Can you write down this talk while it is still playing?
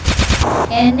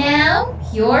And now,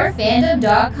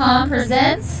 PureFandom.com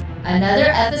presents another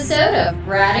episode of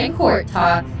Brad and Court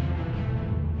Talk.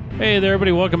 Hey there,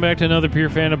 everybody. Welcome back to another Pure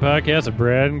Fandom podcast of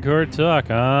Brad and Court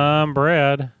Talk. I'm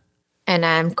Brad. And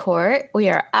I'm Court. We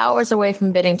are hours away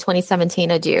from bidding 2017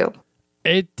 adieu.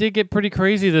 It did get pretty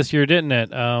crazy this year, didn't it?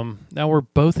 Now we're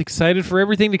both excited for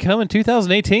everything to come in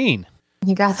 2018.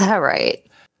 You got that right.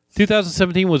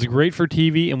 2017 was great for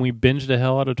TV, and we binged the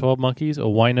hell out of 12 Monkeys. A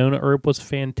Winona Earp was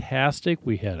fantastic.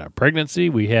 We had a pregnancy.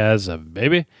 We had a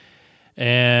baby.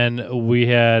 And we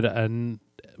had a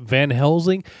Van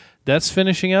Helsing. That's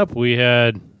finishing up. We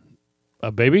had a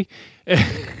baby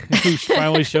who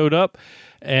finally showed up.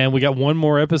 And we got one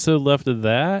more episode left of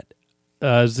that.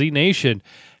 Z Nation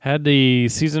had the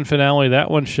season finale.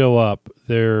 That one show up.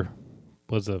 There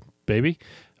was a baby.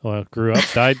 Well, grew up,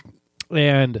 died.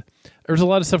 And there's a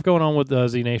lot of stuff going on with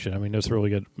Z Nation. I mean, it's really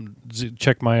good.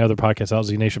 Check my other podcast out,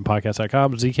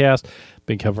 znationpodcast.com, Zcast.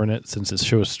 Been covering it since the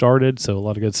show started, so a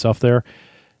lot of good stuff there.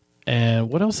 And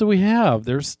what else do we have?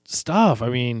 There's stuff. I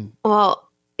mean... Well,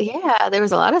 yeah, there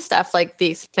was a lot of stuff. Like, The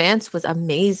Expanse was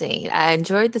amazing. I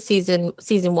enjoyed the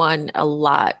season one a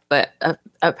lot, but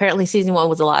apparently season one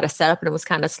was a lot of setup and it was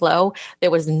kind of slow. There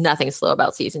was nothing slow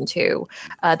about season two.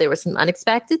 There were some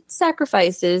unexpected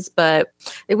sacrifices, but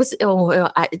there was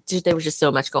just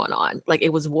so much going on. Like,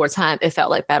 it was wartime. It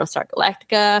felt like Battlestar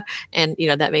Galactica, and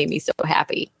that made me so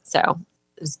happy. So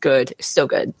it was good, so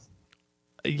good.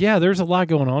 Yeah, there's a lot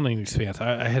going on in The Expanse.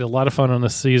 I had a lot of fun on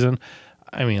this season.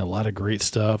 I mean, a lot of great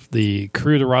stuff. The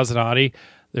crew, the Rosinati,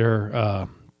 they're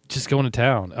just going to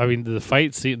town. I mean, the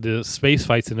space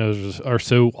fights in those are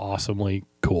so awesomely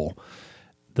cool.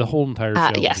 The whole entire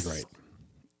show is great.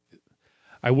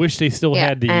 I wish they still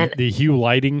had the hue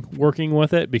lighting working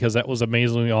with it, because that was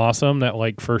amazingly awesome, that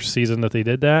first season that they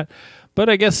did that. But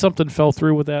I guess something fell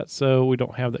through with that, so we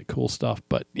don't have that cool stuff.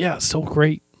 But yeah, so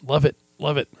great. Love it.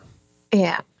 Love it.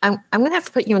 Yeah, I'm going to have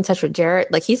to put you in touch with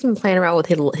Jarrett. Like, he's been playing around with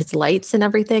his lights and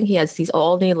everything. He has these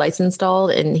all new lights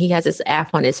installed, and he has this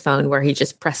app on his phone where he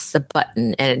just presses a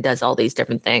button and it does all these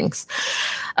different things.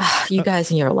 You guys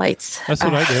and your lights. That's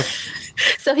what I do.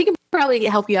 So he can probably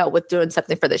help you out with doing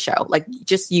something for the show. Like,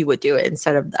 just you would do it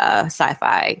instead of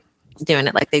Sci-Fi doing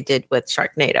it like they did with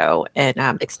Sharknado and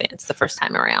Expanse the first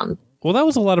time around. Well, that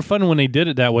was a lot of fun when they did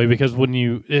it that way, because when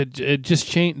it just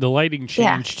changed, the lighting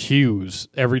changed hues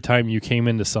every time you came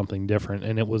into something different,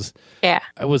 and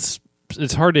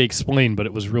it's hard to explain, but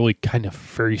it was really kind of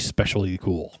very specially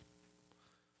cool.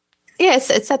 Yeah, it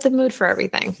set the mood for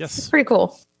everything. Yes, it's pretty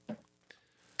cool.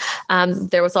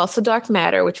 There was also Dark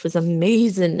Matter, which was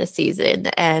amazing this season,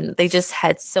 and they just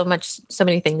had so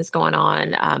many things going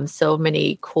on, so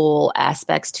many cool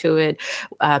aspects to it.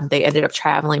 They ended up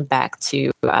traveling back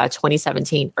to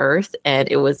 2017 Earth, and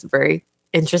it was very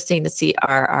interesting to see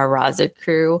our Raza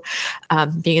crew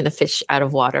being in the fish out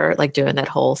of water, like doing that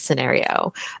whole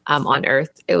scenario on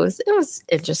Earth. It was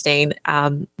interesting.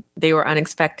 They were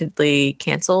unexpectedly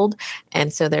canceled,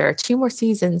 and so there are 2 more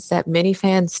seasons that many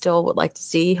fans still would like to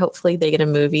see. Hopefully they get a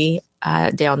movie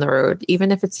down the road,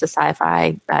 even if it's the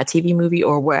Sci-Fi TV movie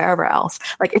or wherever else.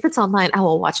 Like, if it's online, I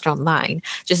will watch it online.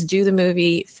 Just do the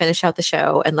movie, finish out the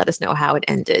show, and let us know how it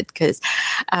ended, because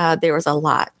there was a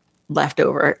lot left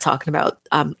over talking about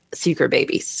secret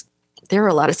babies. There were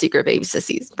a lot of secret babies this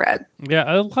season, Brad.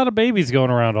 Yeah, a lot of babies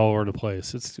going around all over the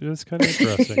place. It's kind of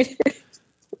interesting.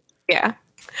 Yeah.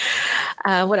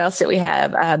 What else did we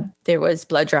have? There was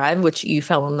Blood Drive, which you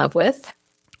fell in love with.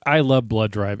 I love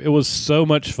Blood Drive. It was so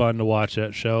much fun to watch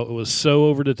that show. It was so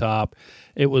over the top.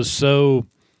 It was so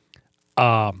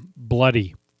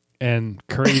bloody and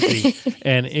crazy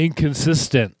and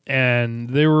inconsistent, and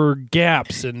there were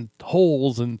gaps and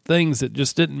holes and things that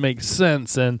just didn't make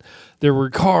sense, and there were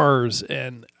cars,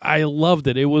 and I loved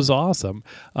it. It was awesome.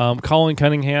 Colin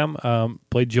Cunningham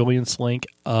played Julian Slink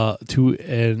to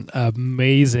an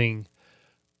amazing...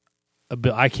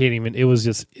 I can't even... It was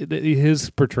just... His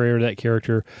portrayal of that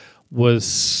character was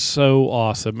so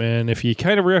awesome, and if you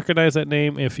kind of recognize that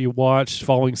name, if you watched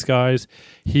Falling Skies,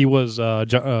 he was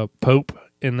Pope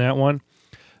in that one.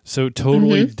 So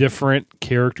totally different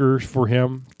characters for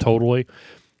him. Totally.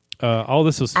 All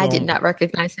this was filmed. I did not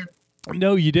recognize him.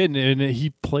 No, you didn't. And he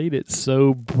played it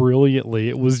so brilliantly.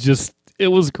 It was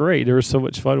great. There was so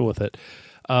much fun with it.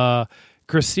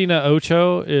 Christina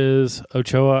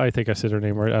Ochoa, I think I said her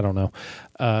name right. I don't know.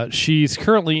 She's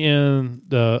currently on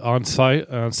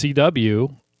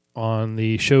CW on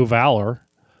the show Valor,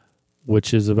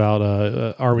 which is about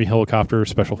Army helicopter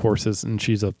special forces, and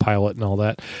she's a pilot and all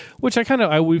that. Which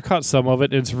we've caught some of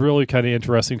it. And it's really kind of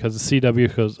interesting because the CW,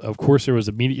 because of course there was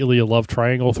immediately a love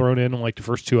triangle thrown in like the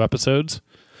first 2 episodes.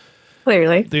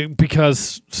 Clearly.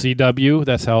 Because CW,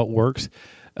 that's how it works.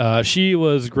 She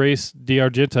was Grace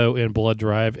DiArgento in Blood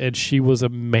Drive, and she was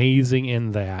amazing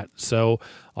in that. So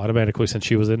automatically, since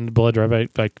she was in Blood Drive,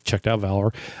 I checked out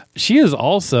Valor. She is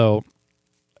also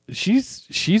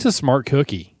she's a smart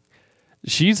cookie.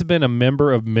 She's been a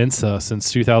member of Mensa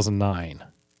since 2009.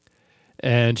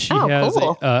 And she has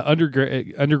cool. an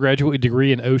undergraduate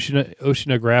degree in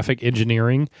oceanographic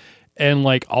engineering and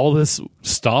like all this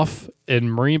stuff in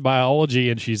marine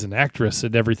biology, and she's an actress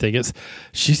and everything.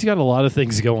 She's got a lot of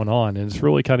things going on, and it's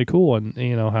really kind of cool. And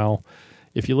you know how,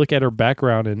 if you look at her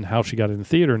background and how she got into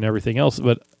theater and everything else,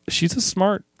 but she's a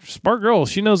smart girl.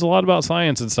 She knows a lot about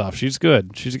science and stuff. She's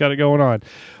good. She's got it going on,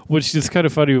 which is kind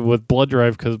of funny with Blood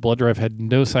Drive, because Blood Drive had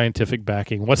no scientific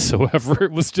backing whatsoever.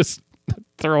 It was just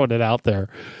throwing it out there.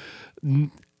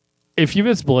 If you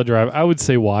miss Blood Drive, I would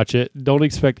say watch it. Don't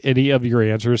expect any of your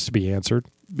answers to be answered,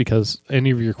 because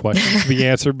any of your questions to be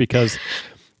answered, because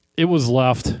it was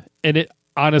left. And it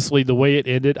honestly, the way it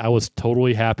ended, I was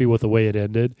totally happy with the way it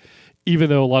ended. Even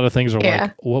though a lot of things are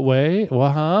like, what way?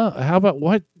 Well, huh? How about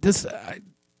what?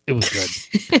 It was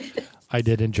good. I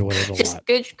did enjoy it a lot.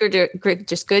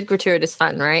 Just good gratuitous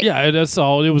fun, right? Yeah, that's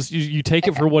all. It was. You take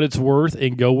it for what it's worth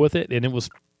and go with it, and it was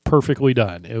perfectly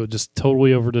done. It was just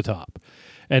totally over the top.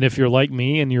 And if you're like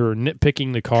me and you're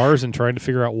nitpicking the cars and trying to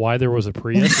figure out why there was a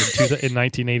Prius in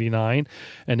 1989,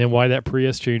 and then why that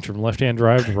Prius changed from left-hand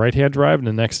drive to right-hand drive in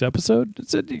the next episode,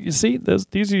 you see,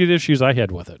 these are the issues I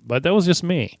had with it. But that was just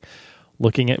me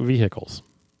looking at vehicles.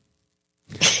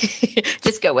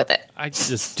 Just go with it. I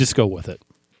just go with it.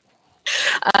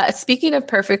 Speaking of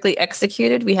perfectly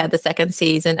executed, we had the second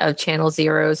season of Channel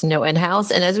Zero's No End House.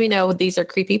 And as we know, these are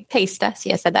creepypasta.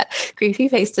 See, I said that.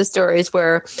 Creepypasta stories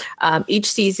where each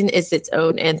season is its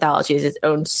own anthology, is its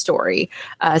own story.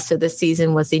 So this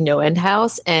season was the No End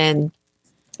House, and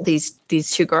these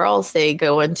two girls, they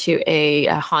go into a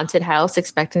haunted house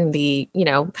expecting the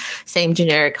same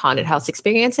generic haunted house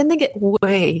experience, and they get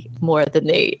way more than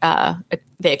they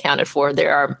accounted for.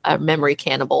 There are memory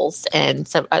cannibals and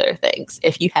some other things.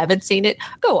 If you haven't seen it,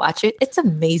 go watch it. It's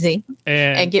amazing,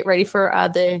 and get ready for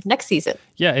the next season.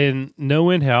 Yeah, in No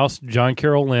End House, John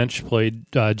Carroll Lynch played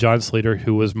John Slater,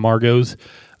 who was Margot's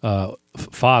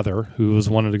father, who was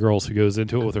one of the girls who goes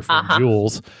into it with her friend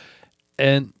Jules,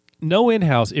 and No End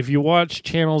House, if you watch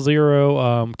Channel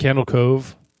Zero Candle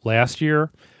Cove last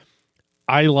year,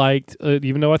 I liked,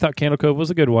 even though I thought Candle Cove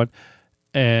was a good one,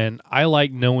 and I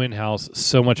liked No End House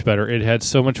so much better. It had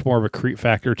so much more of a creep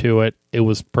factor to it. It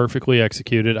was perfectly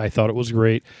executed. I thought it was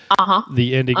great.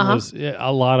 The ending was,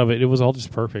 a lot of it, it was all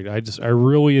just perfect. I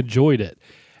really enjoyed it.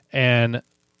 And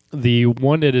the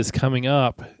one that is coming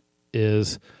up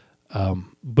is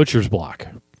Butcher's Block.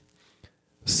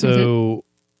 So...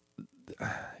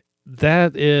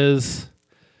 that is,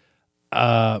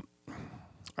 there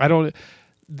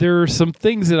are some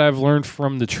things that I've learned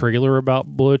from the trailer about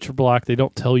Butcher Block. They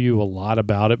don't tell you a lot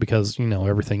about it because,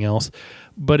 everything else,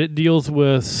 but it deals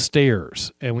with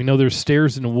stairs, and we know there's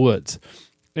stairs in the woods,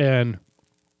 and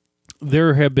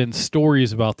there have been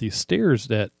stories about these stairs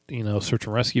that, search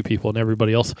and rescue people and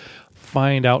everybody else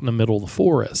find out in the middle of the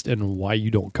forest, and why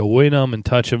you don't go in them and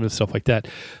touch them and stuff like that.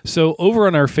 So over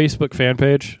on our Facebook fan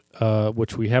page,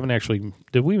 which we haven't actually,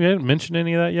 did we mention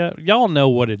any of that yet? Y'all know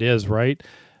what it is, right?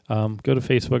 Go to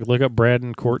Facebook, look up Brad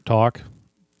and Court Talk,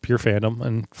 Pure Fandom,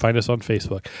 and find us on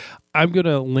Facebook. I'm going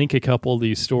to link a couple of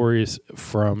these stories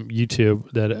from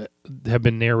YouTube that have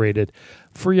been narrated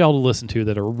for y'all to listen to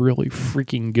that are really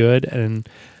freaking good. And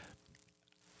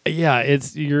yeah,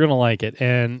 you're going to like it.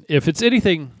 And if it's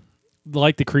anything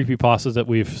like the creepypastas that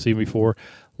we've seen before,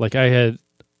 like I had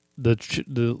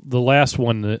the last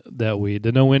one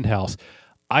the No End House,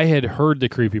 I had heard the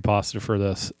creepypasta for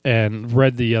this and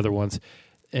read the other ones,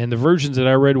 and the versions that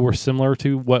I read were similar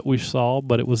to what we saw,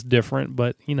 but it was different.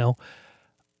 But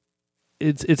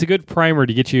it's a good primer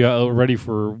to get you ready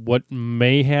for what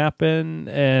may happen.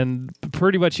 And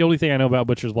pretty much the only thing I know about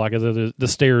Butcher's Block is the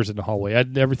stairs in the hallway.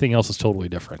 Everything else is totally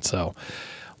different. So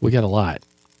we got a lot.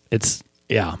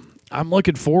 I'm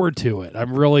looking forward to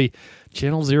it.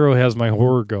 Channel Zero has my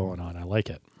horror going on. I like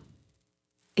it.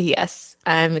 Yes,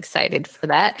 I'm excited for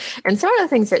that. And some of the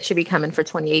things that should be coming for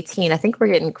 2018, I think we're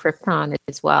getting Krypton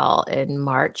as well in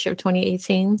March of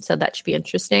 2018. So that should be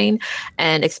interesting.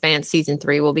 And Expanse Season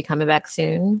 3 will be coming back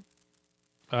soon.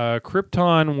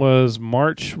 Krypton was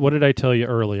March. What did I tell you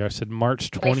earlier? I said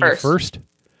March 21st.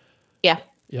 Yeah.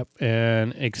 Yep.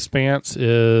 And Expanse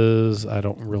is, I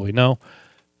don't really know.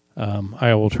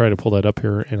 I will try to pull that up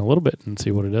here in a little bit and see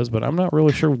what it is, but I'm not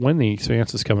really sure when the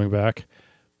Expanse is coming back.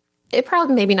 It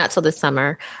probably maybe not till this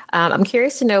summer. I'm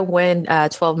curious to know when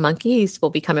 12 Monkeys will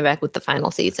be coming back with the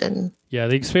final season. Yeah,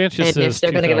 the expansion And says if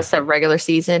they're going to give us a regular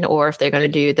season or if they're going to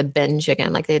do the binge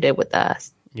again like they did with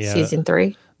season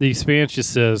 3. The expansion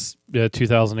says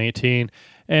 2018.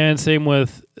 And same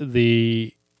with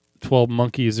the 12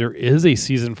 Monkeys. There is a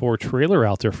season 4 trailer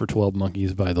out there for 12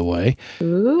 Monkeys, by the way.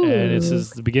 Ooh. And it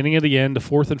says the beginning of the end. The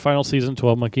 4th and final season,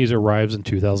 12 Monkeys, arrives in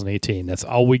 2018. That's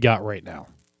all we got right now.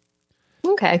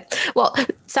 Okay. Well,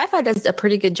 Sci-Fi does a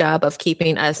pretty good job of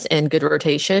keeping us in good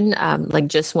rotation. Like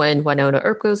just when Winona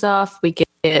Earp goes off, we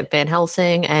get Van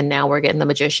Helsing, and now we're getting The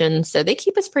Magician. So they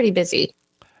keep us pretty busy.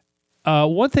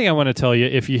 One thing I want to tell you,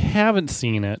 if you haven't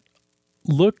seen it,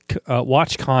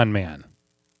 watch Con Man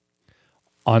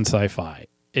on Sci-Fi.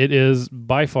 It is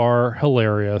by far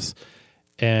hilarious,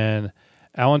 and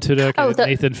Alan Tudyk and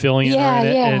Nathan Fillion are in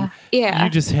it. And you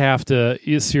just have to,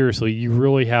 seriously, you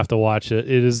really have to watch it.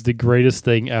 It is the greatest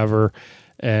thing ever,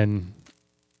 and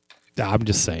I'm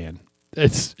just saying,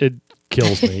 it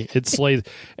kills me. It slays,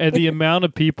 and the amount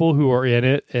of people who are in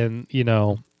it, and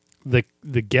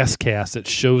the guest cast that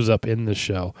shows up in the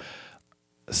show.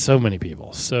 So many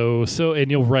people. So and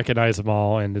you'll recognize them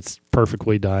all, and it's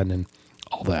perfectly done and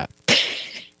all that.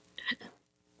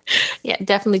 Yeah,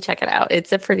 definitely check it out.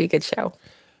 It's a pretty good show.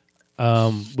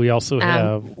 We also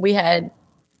have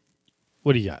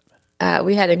what do you got?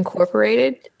 We had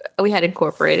Incorporated.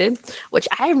 Which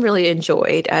I really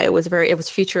enjoyed. It was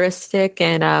futuristic,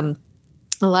 and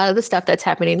a lot of the stuff that's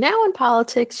happening now in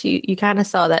politics, you kind of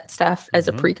saw that stuff as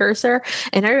a precursor,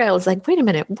 and everybody was like, wait a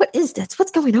minute, what is this?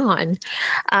 What's going on?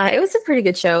 It was a pretty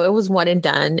good show. It was one and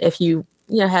done. If you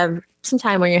have some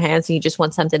time on your hands and you just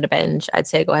want something to binge, I'd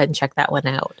say go ahead and check that one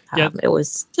out. It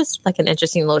was just like an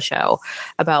interesting little show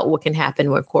about what can happen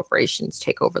when corporations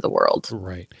take over the world.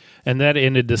 Right. And that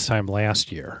ended this time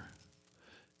last year.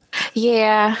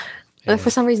 Yeah. But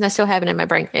for some reason, I still have it in my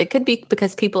brain. It could be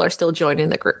because people are still joining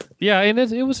the group. Yeah, and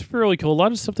it was really cool. A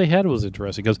lot of stuff they had was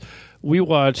interesting because we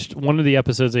watched one of the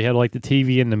episodes. They had like the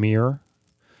TV in the mirror,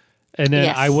 and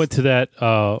then I went to that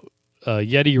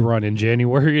Yeti run in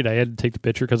January, and I had to take the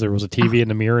picture because there was a TV in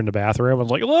the mirror in the bathroom. I was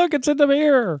like, "Look, it's in the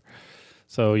mirror."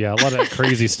 So yeah, a lot of that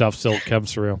crazy stuff still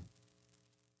comes through.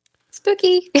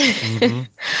 Spooky.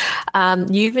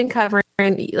 You've been covering,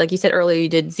 like you said earlier, you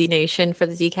did Z Nation for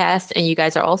the Zcast, and you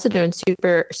guys are also doing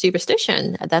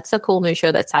Superstition. That's a cool new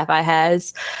show that Sci-Fi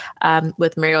has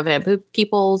with Mario Van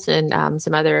Peebles and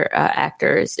some other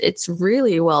actors. It's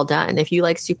really well done. If you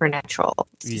like Supernatural,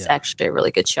 it's actually a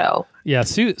really good show. Yeah,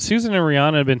 Susan and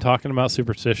Rihanna have been talking about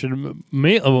Superstition.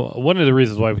 One of the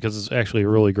reasons why, because it's actually a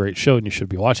really great show and you should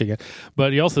be watching it.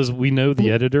 But he also says we know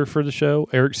the editor for the show,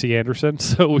 Eric C. Anderson,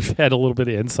 so we've had a little bit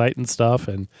of insight and stuff.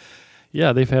 And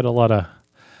yeah, they've had a lot of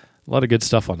good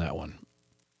stuff on that one.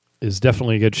 It's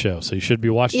definitely a good show, so you should be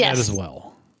watching that as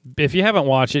well. If you haven't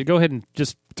watched it, go ahead and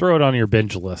just throw it on your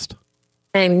binge list.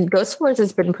 And Ghost Wars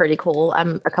has been pretty cool.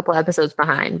 I'm a couple episodes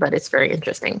behind, but it's very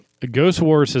interesting. Ghost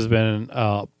Wars has been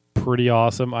pretty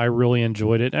awesome. I really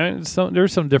enjoyed it. And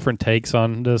there's some different takes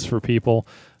on this for people.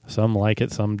 Some like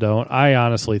it, some don't. I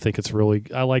honestly think it's really.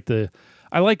 I like the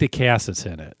cast that's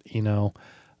in it.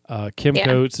 Kim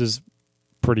Coates is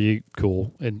pretty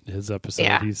cool in his episode.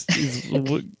 Yeah.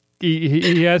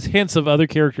 He has hints of other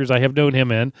characters I have known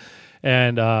him in,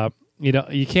 and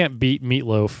you can't beat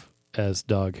Meatloaf as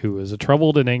Doug, who is a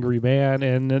troubled and angry man,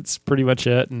 and that's pretty much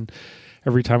it. And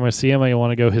every time I see him, I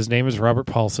want to go, his name is Robert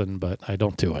Paulson, but I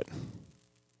don't do it.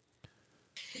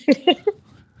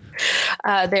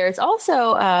 There's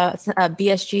also a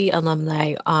BSG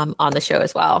alumni on the show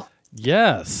as well.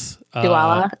 Yes.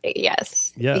 Duala.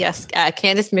 Yes.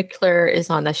 Candace McClure is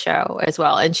on the show as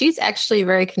well. And she's actually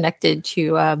very connected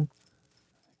to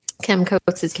Kim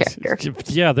Coates' character.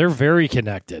 Yeah, they're very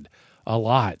connected. A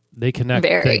lot. They connect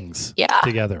things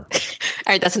together. All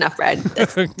right, that's enough, Brad.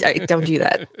 All right, don't do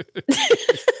that.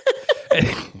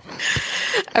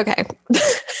 Okay.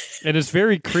 And it's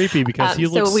very creepy because he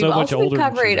looks so much older. So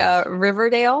we've also covered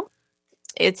Riverdale.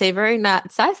 It's a very not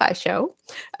sci-fi show,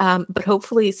 but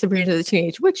hopefully Sabrina the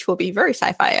Teenage Witch will be very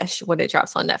sci-fi-ish when it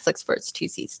drops on Netflix for its 2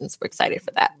 seasons. We're excited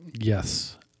for that.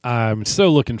 Yes. I'm so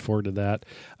looking forward to that.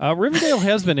 Riverdale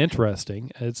has been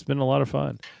interesting. It's been a lot of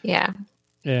fun. Yeah.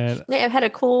 And I've had a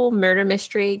cool murder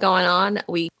mystery going on.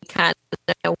 We kind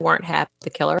of weren't happy with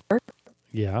the killer.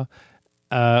 Yeah.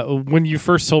 When you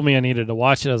first told me I needed to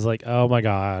watch it, I was like, oh my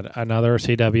God, another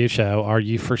CW show. Are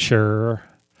you for sure?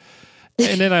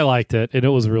 And then I liked it, and it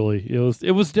was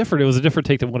different. It was a different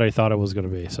take than what I thought it was going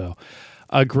to be. So,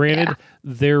 granted,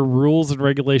 their rules and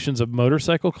regulations of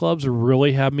motorcycle clubs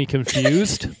really have me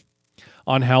confused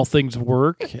on how things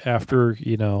work after,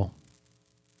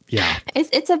 Yeah.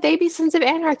 It's a baby Sons of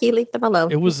Anarchy. Leave them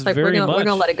alone. It was like, very we're much.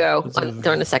 gonna let it go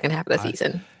during the second half of the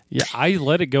season. Yeah, I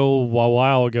let it go a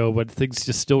while ago, but things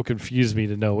just still confuse me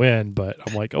to no end. But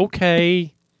I'm like,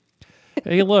 okay.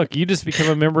 Hey, look, you just become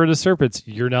a member of the Serpents.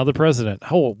 You're now the president.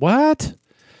 Oh, what?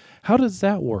 How does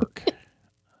that work?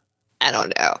 I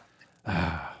don't know.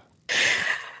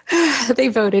 They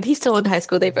voted. He's still in high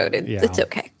school. They voted. Yeah. It's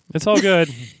okay. It's all good.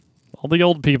 All the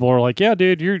old people are like, yeah,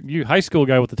 dude, you high school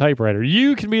guy with the typewriter.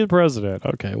 You can be the president.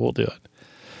 Okay, we'll do it.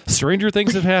 Stranger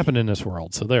things have happened in this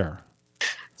world, so there.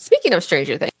 Speaking of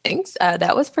Stranger Things,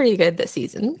 that was pretty good this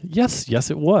season. Yes,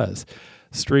 it was.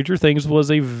 Stranger Things was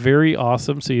a very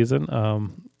awesome season.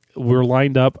 We're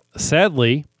lined up.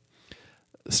 Sadly,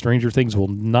 Stranger Things will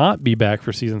not be back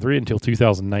for season 3 until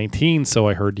 2019, so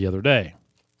I heard the other day.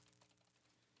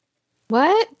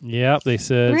 What? Yep, they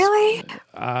said. Really?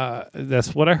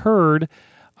 That's what I heard.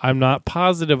 I'm not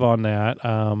positive on that,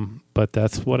 but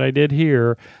that's what I did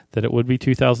hear, that it would be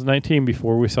 2019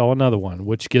 before we saw another one,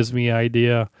 which gives me an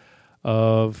idea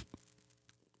of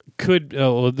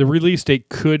the release date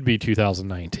could be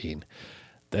 2019.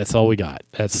 That's all we got.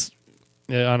 That's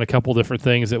on a couple different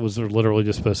things. It was literally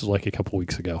just posted like a couple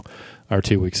weeks ago or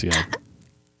 2 weeks ago.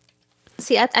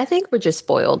 See, I think we're just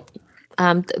spoiled.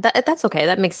 That's okay.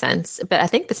 That makes sense. But I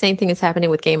think the same thing is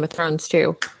happening with Game of Thrones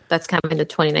too. That's coming to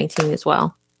 2019 as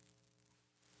well.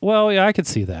 Well, yeah, I could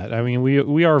see that. I mean,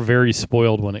 we are very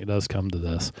spoiled when it does come to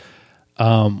this.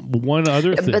 One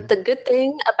other thing. But the good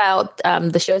thing about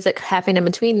the shows that happen in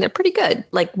between, they're pretty good.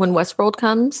 Like when Westworld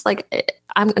comes, like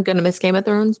I'm going to miss Game of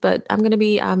Thrones, but I'm going to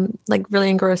be like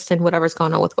really engrossed in whatever's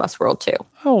going on with Westworld too.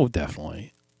 Oh,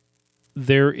 definitely.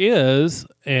 There is,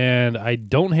 and I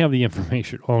don't have the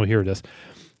information. Oh, here it is.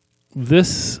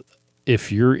 This,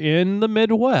 if you're in the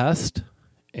Midwest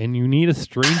and you need a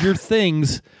Stranger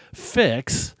Things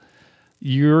fix,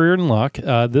 you're in luck.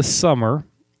 This summer,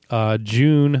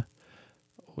 June.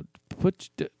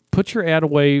 Put your ad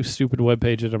away, stupid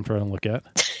webpage that I'm trying to look at.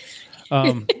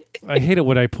 I hate it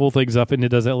when I pull things up and it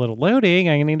does that little loading.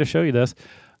 I need to show you this.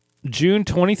 June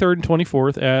 23rd and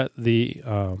 24th at the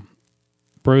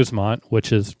Rosemont,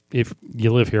 which is, if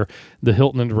you live here, the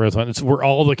Hilton in Rosemont. It's where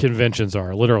all the conventions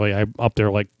are. Literally, I'm up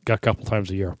there like a couple times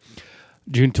a year.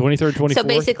 June 23rd, 24th. So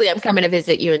basically, I'm coming to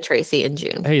visit you and Tracy in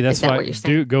June. Hey, that's fine.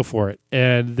 Do go for it.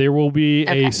 And there will be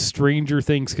a Stranger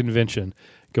Things convention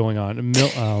going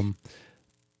on.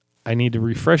 I need to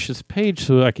refresh this page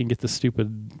so I can get this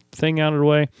stupid thing out of the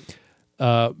way.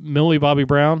 Millie Bobby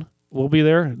Brown will be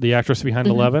there, the actress behind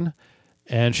 11,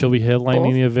 and she'll be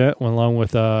headlining the event along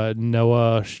with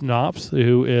Noah Schnaps,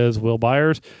 who is Will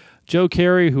Byers, Joe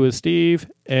Carey, who is Steve,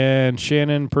 and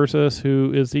Shannon Persis,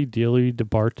 who is the dearly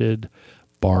departed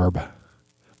Barb.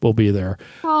 Will be there.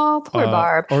 Oh, poor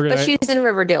Barb. But she's in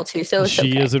Riverdale too, so it's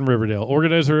she is in Riverdale.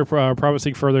 Organizers are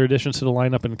promising further additions to the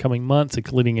lineup in the coming months,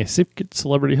 including a secret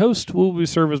celebrity host who will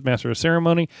serve as master of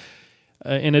ceremony.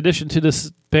 In addition to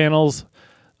this panels,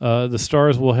 the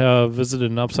stars will have visited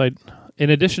an upside. In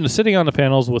addition to sitting on the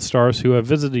panels with stars who have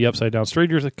visited the Upside Down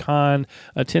Strangers Con,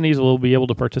 attendees will be able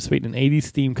to participate in an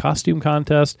 80s-themed costume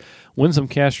contest, win some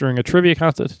cash during a trivia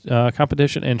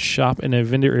competition, and shop in a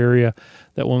vendor area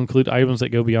that will include items that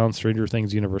go beyond Stranger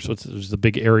Things universe. So there's a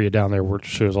big area down there where it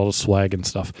shows all the swag and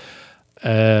stuff.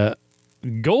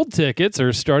 Gold tickets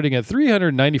are starting at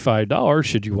 $395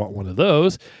 should you want one of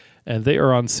those, and they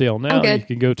are on sale now. You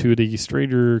can go to the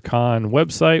Stranger Con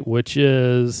website, which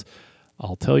is...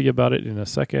 I'll tell you about it in a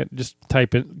second. Just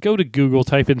go to Google,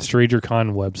 type in Stranger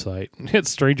Con website.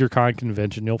 It's Stranger Con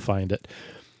Convention. You'll find it.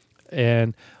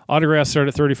 And autographs start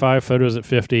at $35, photos at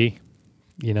 $50.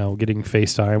 You know, getting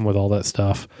FaceTime with all that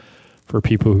stuff for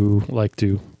people who like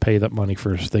to pay that money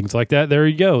for things like that. There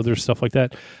you go. There's stuff like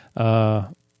that.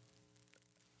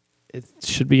 It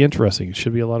should be interesting. It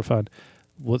should be a lot of fun.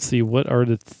 Let's see, what are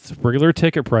the regular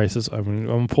ticket prices? I'm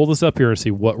going to pull this up here and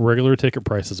see what regular ticket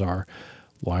prices are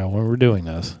while we're doing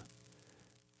this.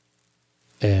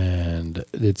 And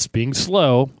it's being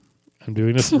slow. I'm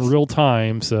doing this in real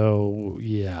time, so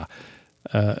yeah.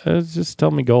 Just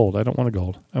tell me gold. I don't want a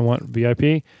gold. I want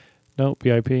VIP. No,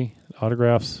 VIP.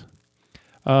 Autographs.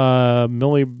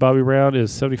 Millie Bobby Brown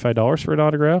is $75 for an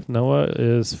autograph. Noah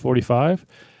is $45.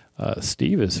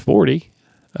 Steve is $40.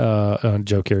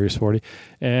 Joe Carey is $40.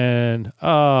 And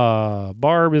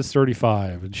Barb is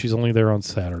 $35, and she's only there on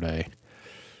Saturday.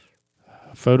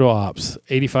 Photo ops,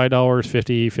 $85,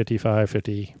 $50, $55,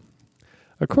 $50.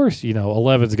 Of course,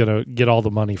 11's going to get all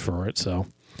the money for it. So,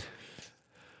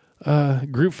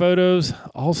 group photos,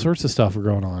 all sorts of stuff are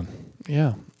going on.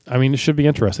 Yeah, I mean, it should be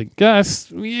interesting,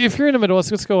 guys. If you're in the Midwest,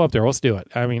 let's go up there. Let's do it.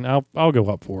 I mean, I'll go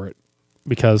up for it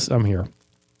because I'm here.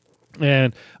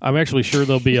 And I'm actually sure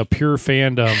there'll be a pure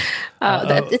fandom.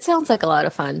 It sounds like a lot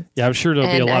of fun. Yeah, I'm sure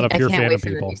there'll be a lot of pure I can't wait fandom for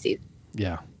the people. new season.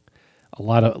 Yeah, a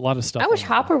lot of stuff. I wish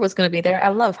Hopper was going to be there. I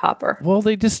love Hopper. Well,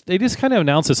 they just kind of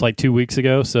announced this like 2 weeks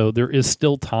ago, so there is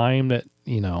still time that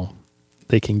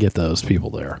they can get those people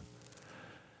there.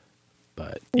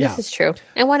 But yeah, This is true.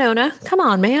 And Winona, come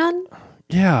on, man.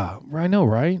 yeah, I know,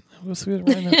 right? Let's do it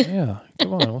right now. Yeah,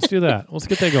 come on, let's do that. Let's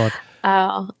get that going.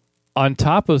 On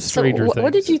top of Stranger Things,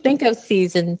 what did you think of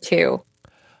season 2?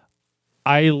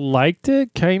 I liked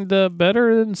it kind of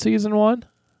better than season 1.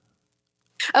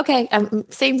 Okay,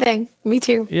 same thing. Me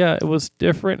too. Yeah, it was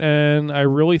different, and I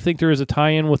really think there is a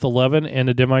tie-in with 11 and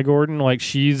a Demigorgon. Like,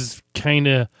 she's kind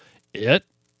of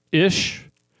it-ish.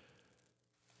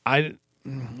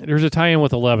 There's a tie-in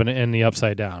with 11 and the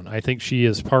Upside Down. I think she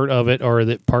is part of it, or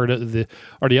that part of the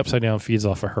Upside Down feeds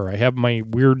off of her. I have my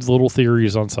weird little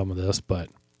theories on some of this, but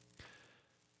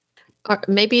Or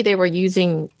maybe they were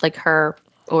using like her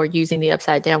or using the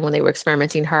Upside Down when they were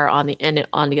experimenting her on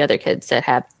the other kids that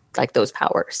have like those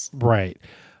powers. right.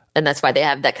 And that's why they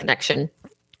have that connection.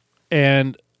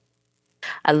 And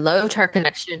I loved her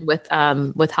connection with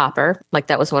Hopper. Like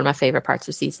that was one of my favorite parts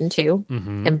of season 2.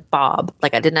 mhm. And Bob.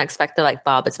 Like I did not expect to like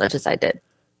Bob as much as I did.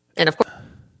 And of course,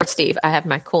 Steve, I have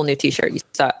my cool new t-shirt. You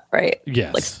saw it, right?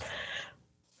 Yes. Like,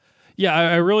 yeah,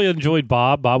 I really enjoyed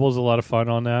Bob. Bob was a lot of fun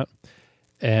on that.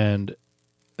 And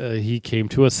he came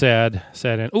to a sad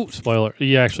end. Oh, spoiler.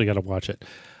 You actually got to watch it.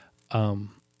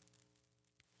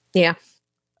 yeah.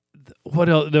 What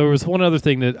else? There was one other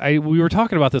thing that we were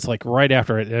talking about this like right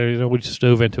after it. We just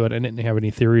dove into it. I didn't have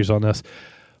any theories on this.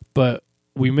 But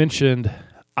I mentioned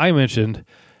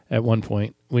at one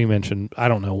point, I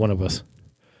don't know, one of us,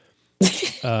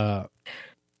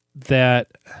 that,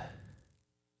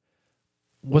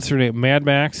 what's her name? Mad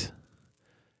Max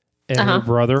and her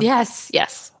brother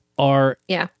Yes. are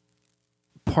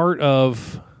part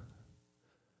of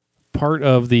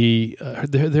the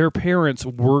their parents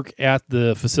work at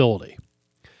the facility.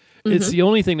 Mm-hmm. It's the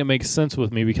only thing that makes sense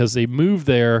with me because they moved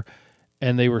there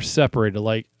and they were separated.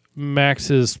 Like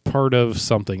Max is part of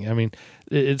something. I mean,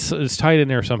 it's tied in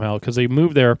there somehow because they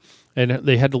moved there and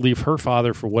they had to leave her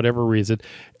father for whatever reason,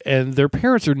 and their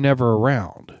parents are never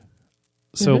around.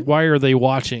 So why are they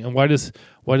watching? And why does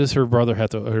her brother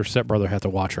her stepbrother have to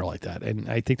watch her like that? And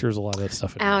I think there's a lot of that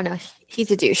stuff. I don't know. He's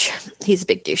a douche. He's a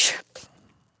big douche.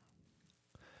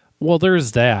 Well,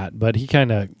 there's that, but he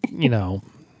kind of,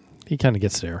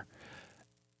 gets there.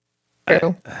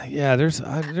 True. There's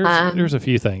a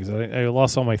few things. I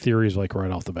lost all my theories like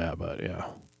right off the bat, but yeah.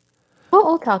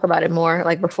 We'll talk about it more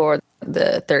like before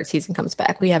the third season comes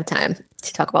back. We have time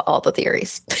to talk about all the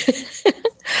theories.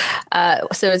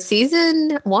 So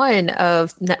season 1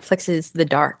 of Netflix's The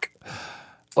Dark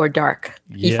or Dark.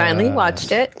 You finally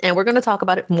watched it, and we're going to talk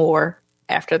about it more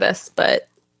after this, but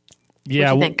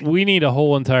yeah, we need a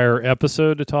whole entire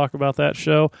episode to talk about that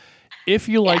show. If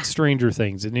you like Stranger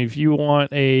Things, and if you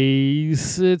want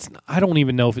I don't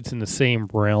even know if it's in the same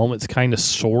realm. It's kind of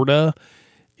sorta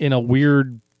in a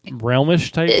weird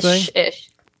realmish type thing.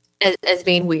 As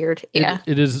being weird, yeah.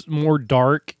 It is more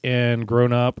dark and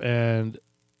grown up, and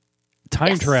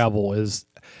time travel is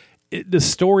the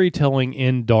storytelling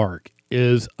in Dark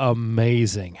is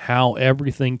amazing. How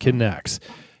everything connects.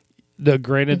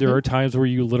 Granted, there are times where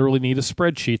you literally need a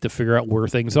spreadsheet to figure out where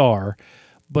things are,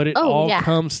 but it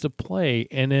comes to play.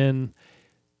 And then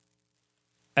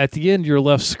at the end, you're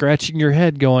left scratching your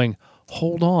head going,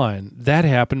 hold on, that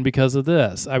happened because of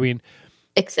this. I mean,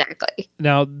 exactly.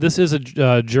 Now, this is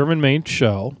a German-made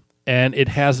show, and it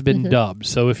has been dubbed.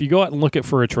 So if you go out and look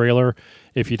for a trailer,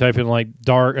 if you type in like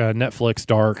Dark Netflix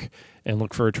Dark and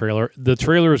look for a trailer, the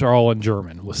trailers are all in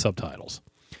German with subtitles.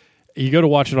 You go to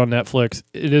watch it on Netflix,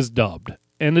 it is dubbed.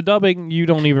 And the dubbing, you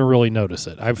don't even really notice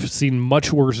it. I've seen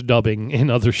much worse dubbing in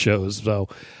other shows, so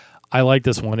I like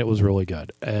this one. It was really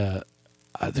good.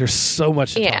 There's so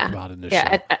much to talk about in this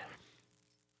show.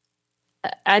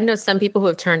 I know some people who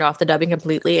have turned off the dubbing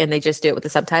completely and they just do it with the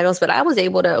subtitles, but I was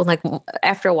able to, like,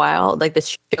 after a while, like, the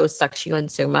show sucks you in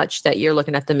so much that you're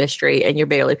looking at the mystery and you're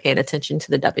barely paying attention to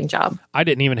the dubbing job. I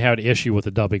didn't even have an issue with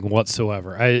the dubbing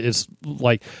whatsoever. It's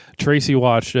like Tracy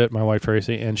watched it, my wife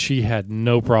Tracy, and she had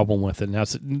no problem with it. And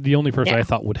that's the only person I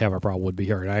thought would have a problem would be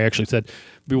her. And I actually said,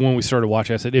 when we started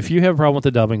watching, I said, if you have a problem with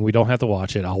the dubbing, we don't have to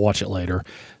watch it. I'll watch it later.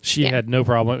 She had no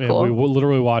problem, and we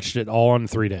literally watched it all in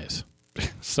 3 days.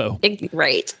 So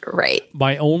right.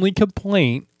 My only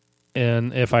complaint,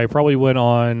 and if I probably went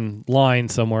online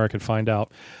somewhere I could find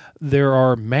out, there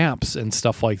are maps and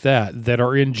stuff like that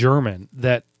are in German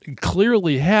that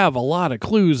clearly have a lot of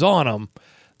clues on them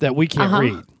that we can't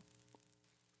read.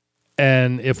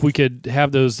 And if we could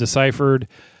have those deciphered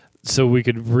so we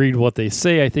could read what they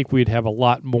say, I think we'd have a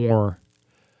lot more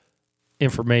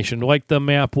information, like the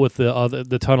map with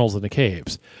the tunnels and the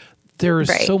caves. There is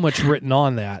so much written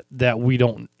on that we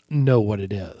don't know what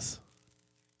it is.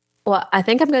 Well, I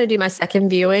think I'm going to do my second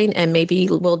viewing, and maybe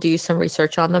we'll do some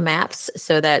research on the maps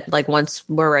so that, like, once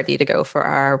we're ready to go for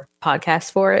our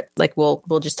podcast for it, like, we'll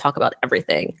just talk about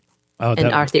everything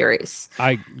and our theories.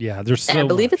 There's so and I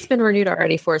believe much. It's been renewed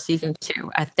already for season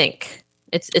 2. I think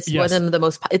it's Yes. one of the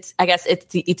most. I guess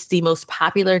it's the most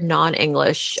popular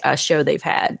non-English show they've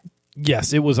had.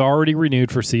 Yes, it was already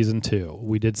renewed for season 2.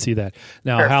 We did see that.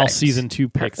 Now, how Perfect. season 2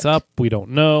 picks up, we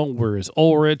don't know. Where is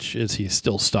Ulrich? Is he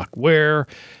still stuck where?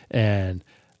 And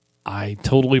I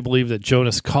totally believe that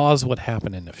Jonas caused what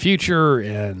happened in the future.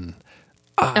 And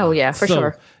For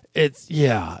sure. It's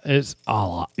a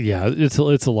lot. Yeah, it's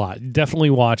a lot. Definitely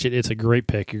watch it. It's a great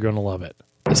pick. You're going to love it.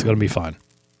 It's going to be fun.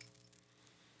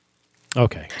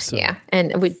 Okay. So. Yeah,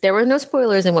 and there were no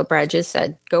spoilers in what Brad just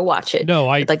said. Go watch it. No,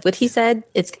 like what he said.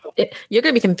 You're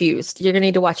going to be confused. You're going to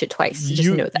need to watch it twice. Just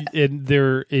know that. And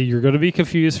you're going to be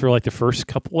confused for like the first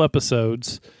couple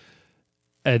episodes,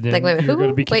 and then Like, wait, you're who? going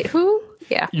to be Wait, who?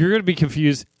 Yeah. You're going to be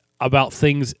confused about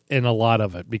things in a lot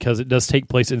of it because it does take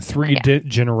place in 3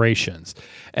 generations,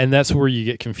 and that's where you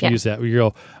get confused at. Where you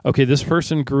go, okay, this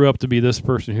person grew up to be this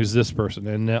person who's this person,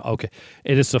 and okay,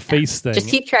 it is a face thing. Just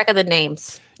keep track of the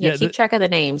names. Keep track of the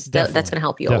names. That's going to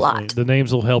help you a lot. The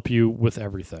names will help you with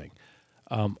everything.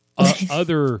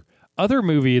 Other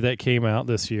movie that came out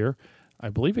this year, I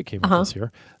believe it came out this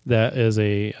year, that is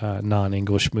a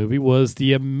non-English movie, was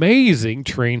The Amazing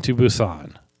Train to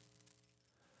Busan.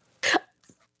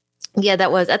 Yeah,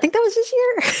 I think that was this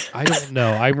year. I don't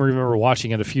know. I remember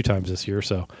watching it a few times this year.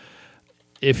 So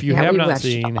if you have we not watched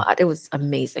seen, a lot. It was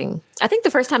amazing. I think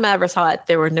the first time I ever saw it,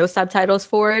 there were no subtitles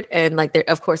for it, and like,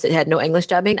 of course, it had no English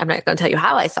dubbing. I'm not going to tell you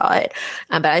how I saw it,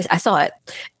 but I saw it,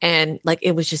 and like,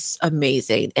 it was just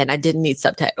amazing. And I didn't need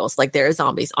subtitles. Like, there are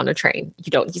zombies on a train.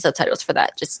 You don't need subtitles for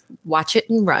that. Just watch it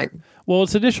and run. well,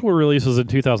 its initial release was in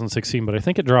 2016, but I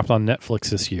think it dropped on Netflix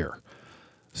this year.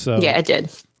 So Yeah, it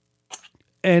did.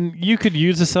 and you could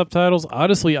use the subtitles.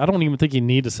 Honestly, I don't even think you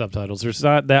need the subtitles. There's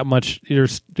not that much.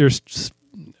 There's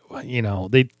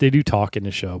they do talk in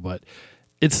the show, but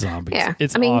it's zombies. Yeah,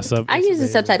 It's I mean, awesome. I It's use the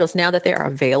amazing. subtitles now that they are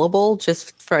available,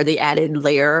 just for the added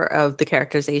layer of the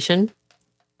characterization.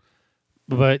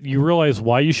 But you realize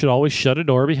why you should always shut a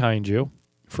door behind you,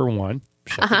 for one.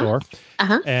 Shut the door.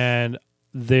 And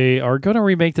they are going to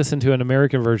remake this into an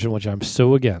American version, which I'm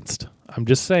so against. I'm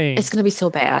just saying. It's going to be so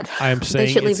bad. I'm saying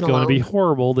should leave it's it going to be alone.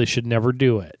 horrible. They should never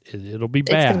do it. It'll be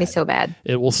bad. It's going to be so bad.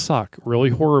 It will suck really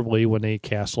horribly when they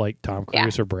cast like Tom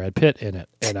Cruise or Brad Pitt in it.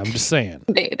 And I'm just saying.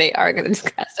 They are going to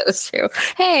discuss those too.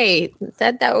 Hey,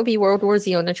 that would be World War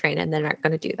Z on a train, and they're not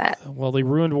going to do that. Well, they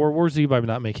ruined World War Z by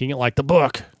not making it like the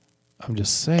book. I'm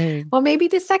just saying. Well, maybe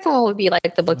the second one would be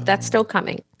like the book. That's still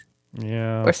coming,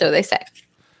 Yeah. or so they say.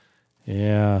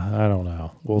 Yeah. I don't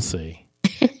know. We'll see.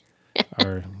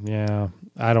 Or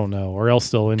I don't know. Or else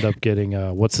they'll end up getting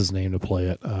what's his name to play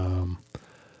it.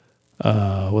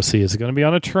 We'll see. It's going to be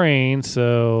on a train,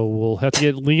 so we'll have to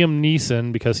get Liam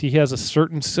Neeson because he has a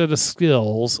certain set of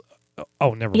skills.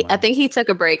 Oh, never mind. I think he took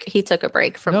a break. He took a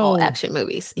break from all action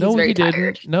movies. He's very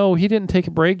tired. Didn't. No, he didn't take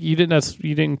a break. You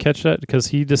didn't catch that because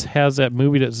he just has that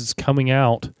movie that's coming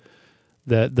out,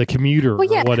 that the Commuter or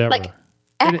whatever. Like,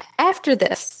 after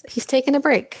this, he's taking a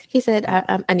break. He said,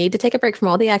 I need to take a break from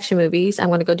all the action movies. I'm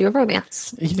going to go do a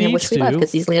romance. He needs which we to. love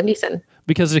because he's Liam Neeson.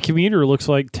 Because the Commuter looks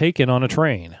like Taken on a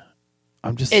train.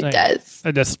 I'm just saying. It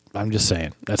does. I'm just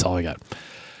saying. That's all I got.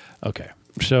 Okay.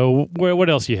 So what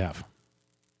else do you have?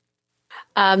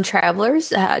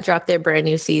 Travelers dropped their brand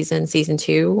new season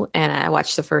 2, and I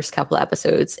watched the first couple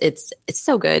episodes. It's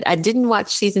so good. I didn't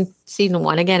watch season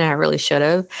 1 again, and I really should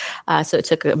have. So it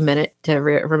took a minute to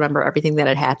remember everything that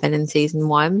had happened in season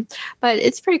 1, but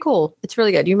it's pretty cool. It's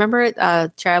really good. You remember it,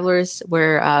 Travelers,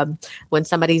 where when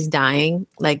somebody's dying,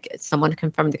 like someone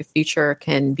from the future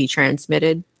can be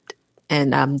transmitted,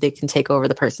 and they can take over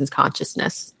the person's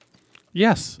consciousness.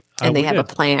 Yes, and they have a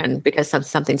plan because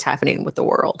something's happening with the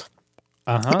world.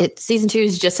 Season 2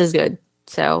 is just as good.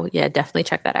 So yeah, definitely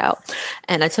check that out.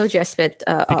 And I told you I spent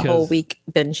a whole week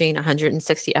binging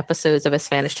 160 episodes of a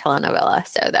Spanish telenovela.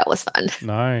 So that was fun.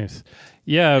 Nice.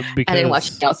 Yeah, because I didn't watch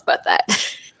anything else but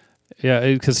that. Yeah,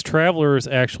 because Travelers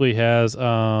actually has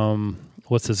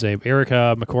what's his name,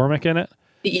 Erica McCormick in it.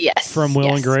 Yes, from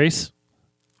Will and Grace,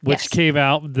 which came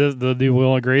out. The new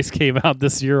Will and Grace came out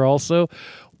this year also,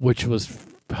 which was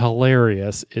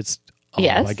hilarious. It's Oh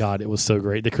Yes. my God, it was so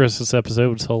great. The Christmas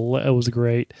episode was it was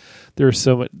great. There's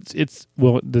so much. It's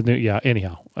the new. Yeah.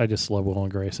 Anyhow, I just love Will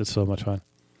and Grace. It's so much fun.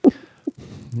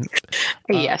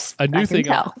 Yes. A new thing.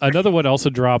 Another one also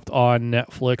dropped on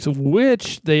Netflix,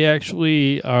 which they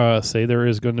actually say there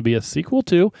is going to be a sequel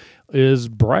to, is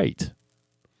Bright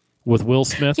with Will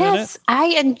Smith in it. Yes, I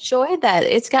enjoyed that.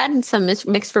 It's gotten some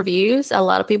mixed reviews. A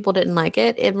lot of people didn't like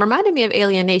it. It reminded me of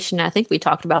Alienation. I think we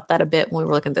talked about that a bit when we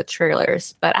were looking at the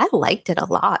trailers, but I liked it a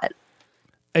lot.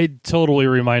 It totally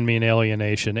reminded me of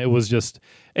Alienation. It was just,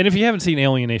 and if you haven't seen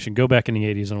Alienation, go back in the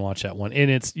 80s and watch that one.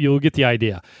 And you'll get the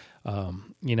idea.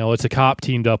 It's a cop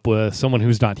teamed up with someone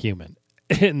who's not human,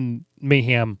 and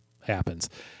mayhem happens.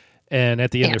 And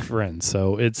at the end, they're friends.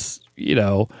 So it's,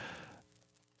 it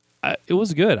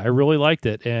was good. I really liked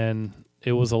it, and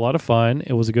it was a lot of fun.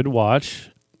 It was a good watch,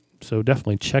 so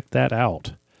definitely check that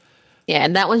out. Yeah,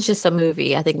 and that one's just a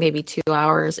movie. I think maybe 2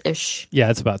 hours-ish. Yeah,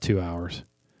 it's about 2 hours.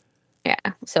 Yeah,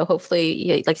 so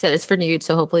hopefully, like I said, it's for nude,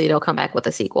 so hopefully they'll come back with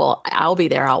a sequel. I'll be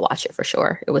there. I'll watch it for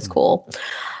sure. It was cool.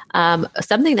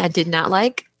 Something that I did not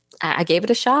like, I gave it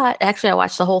a shot. Actually, I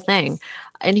watched the whole thing.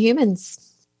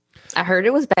 Inhumans. I heard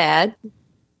it was bad,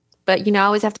 but, I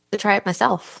always have to try it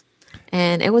myself.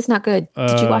 And it was not good.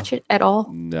 Did you watch it at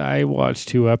all? I watched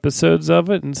 2 episodes of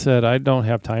it and said, I don't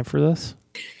have time for this.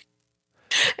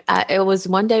 It was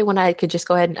one day when I could just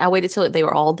go ahead and I waited till they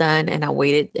were all done, and I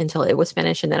waited until it was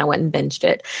finished, and then I went and binged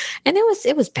it. And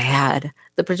it was bad.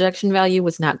 The production value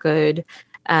was not good.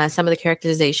 Some of the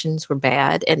characterizations were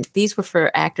bad, and these were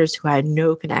for actors who I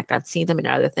know can act. I'd seen them in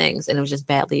other things, and it was just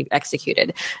badly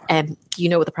executed. And you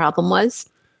know what the problem was?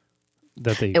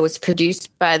 It was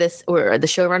produced by the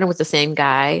showrunner was the same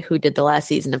guy who did the last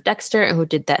season of Dexter and who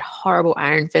did that horrible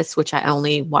Iron Fist, which I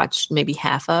only watched maybe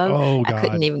half of. Oh, God. I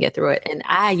couldn't even get through it. And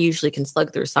I usually can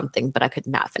slug through something, but I could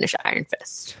not finish Iron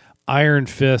Fist. Iron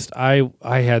Fist, I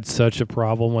had such a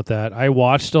problem with that. I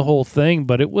watched the whole thing,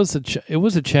 but it was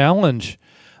a challenge.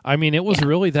 I mean, it was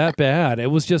really that bad. It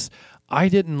was just, I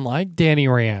didn't like Danny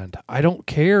Rand. I don't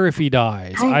care if he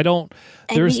dies.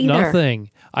 There's nothing.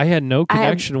 I had no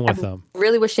connection with him. I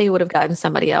really wish they would have gotten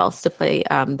somebody else to play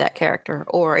that character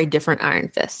or a different Iron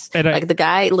Fist. And the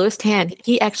guy, Louis Tan,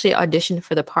 he actually auditioned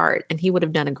for the part and he would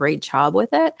have done a great job with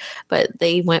it. But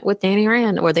they went with Danny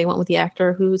Rand, or they went with the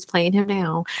actor who's playing him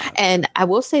now. And I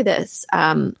will say this,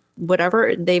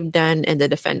 whatever they've done in the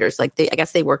Defenders, I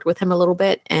guess they worked with him a little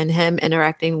bit, and him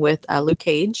interacting with Luke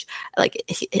Cage,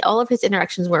 all of his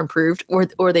interactions were improved,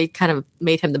 or they kind of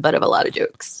made him the butt of a lot of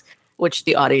jokes, which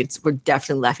the audience were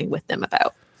definitely laughing with them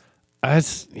about. I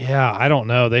don't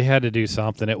know. They had to do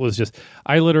something. It was just,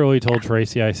 I literally told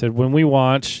Tracy, I said, when we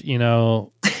watch, the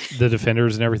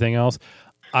Defenders and everything else,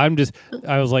 I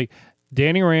was like,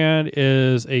 Danny Rand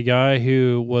is a guy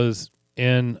who was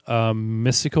in a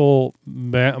mystical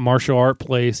martial art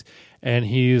place, and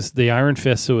he's the Iron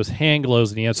Fist, so his hand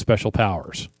glows and he has special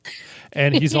powers.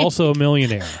 And he's also a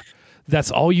millionaire.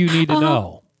 That's all you need to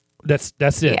know. That's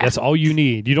it. Yeah. That's all you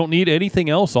need. You don't need anything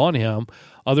else on him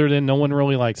other than no one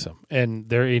really likes him.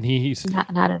 And he's not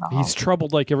at all. He's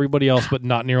troubled like everybody else, but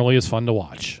not nearly as fun to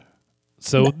watch.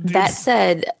 So that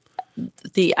said,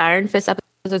 the Iron Fist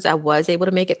episodes I was able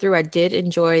to make it through. I did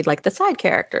enjoy the side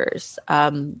characters.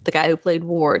 The guy who played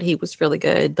Ward, he was really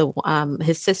good.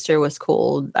 His sister was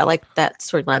cool. I liked that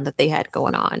storyline that they had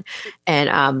going on.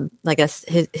 And I guess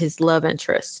his love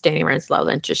interest, Danny Rand's love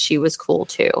interest, she was cool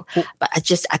too. But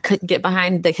I couldn't get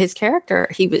behind his character.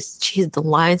 The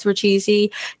lines were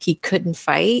cheesy. He couldn't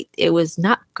fight. It was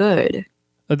not good.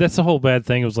 That's the whole bad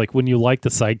thing. It was when you like the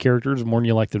side characters more than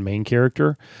you like the main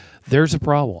character, there's a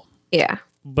problem. Yeah.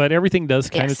 But everything does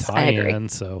kind of tie in.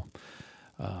 So,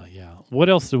 yeah. What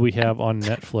else do we have on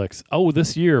Netflix? Oh,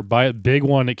 this year, by a big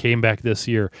one that came back this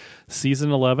year,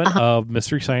 season 11 of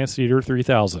Mystery Science Theater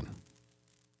 3000.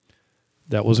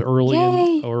 That was early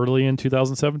in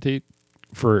 2017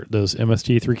 for those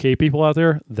MST3K people out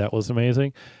there. That was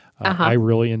amazing. I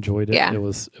really enjoyed it. Yeah. It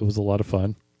was a lot of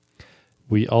fun.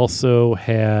 We also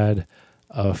had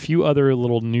a few other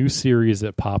little new series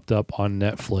that popped up on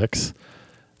Netflix.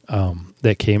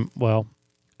 That came,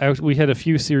 we had a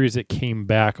few series that came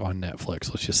back on Netflix.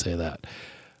 Let's just say that.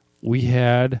 We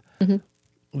had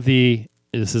this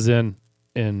is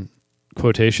in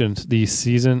quotations,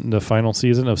 the final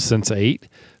season of Sense8,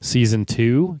 season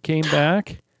 2 came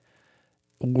back,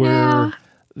 where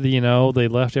they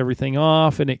left everything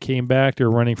off and it came back. They're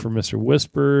running for Mr.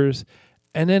 Whispers.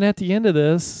 And then at the end of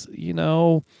this,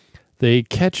 they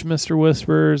catch Mr.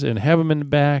 Whispers and have him in the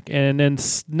back. And then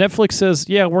Netflix says,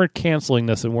 yeah, we're canceling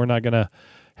this and we're not going to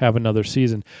have another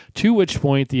season. To which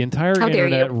point, the entire How dare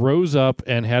internet you. rose up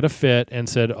and had a fit and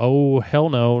said, "Oh, hell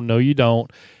no, you don't."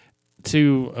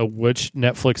 To which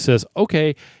Netflix says,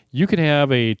 "Okay, you can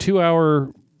have a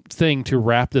 2-hour thing to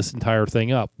wrap this entire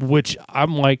thing up." Which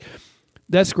I'm like,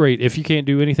 that's great. If you can't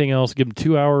do anything else, give them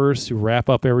 2 hours to wrap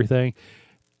up everything.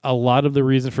 A lot of the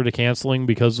reason for the canceling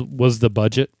was the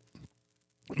budget,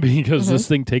 because this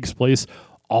thing takes place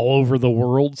all over the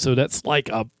world. So that's like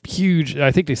a huge,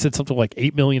 I think they said something like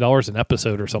 $8 million an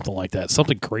episode or something like that.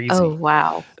 Something crazy. Oh,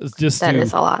 wow. That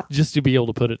is a lot. Just to be able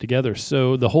to put it together.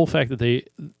 So the whole fact that they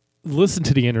listened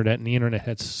to the internet, and the internet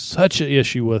had such an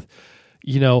issue with,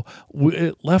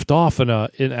 it left off on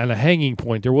a hanging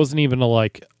point. There wasn't even a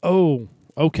like, oh,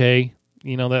 okay,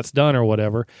 that's done or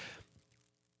whatever.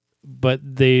 But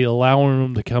they allow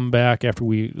them to come back after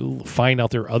we find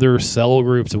out there are other cell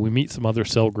groups, and we meet some other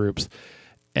cell groups,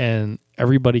 and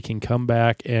everybody can come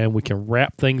back and we can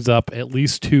wrap things up at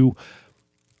least to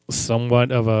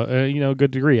somewhat of a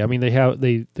good degree. I mean, they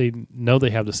know they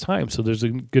have this time, so there's a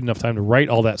good enough time to write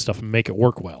all that stuff and make it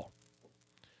work well.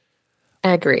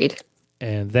 Agreed.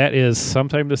 And that is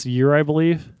sometime this year, I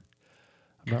believe.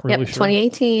 I'm not really sure.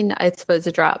 2018. It's supposed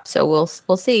to drop, so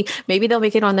we'll see. Maybe they'll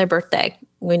make it on their birthday.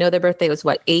 We know their birthday was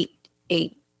what, 8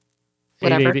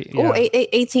 whatever. 8, yeah.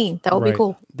 18. That would be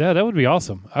cool. Yeah, that would be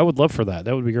awesome. I would love for that.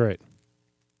 That would be great.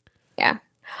 Yeah.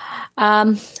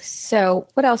 So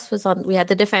what else was on? We had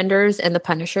the Defenders and the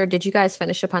Punisher. Did you guys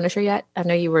finish the Punisher yet? I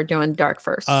know you were doing Dark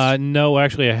first. No,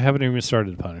 actually, I haven't even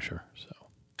started the Punisher. So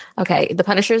okay, the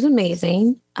Punisher is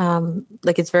amazing.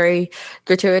 Like it's very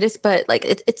gratuitous, but like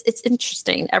it's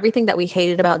interesting. Everything that we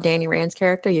hated about Danny Rand's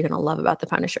character, you're gonna love about the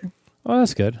Punisher. Oh,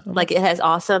 that's good. Like it has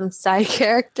awesome side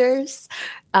characters.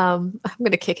 I'm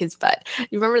gonna kick his butt.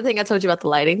 You remember the thing I told you about the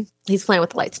lighting? He's playing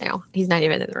with the lights now. He's not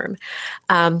even in the room.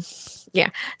 Yeah.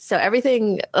 So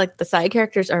everything, like the side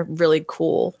characters are really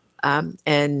cool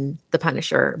in the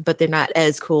Punisher, but they're not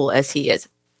as cool as he is.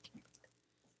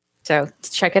 So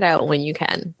check it out when you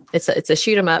can. It's a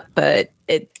shoot 'em up, but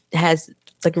it has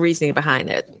like reasoning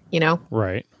behind it.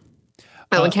 Right.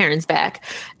 When Karen's back,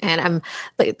 and I'm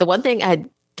like the one thing I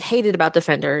hated about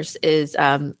Defenders is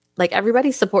like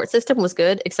everybody's support system was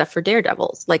good except for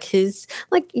Daredevil's. Like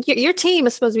your team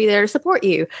is supposed to be there to support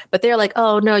you, but they're like,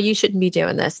 oh no, you shouldn't be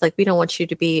doing this. Like we don't want you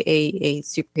to be a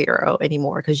superhero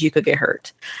anymore because you could get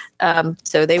hurt.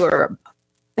 So they were a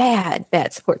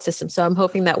bad support system. So I'm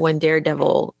hoping that when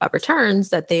Daredevil returns,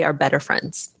 that they are better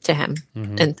friends to him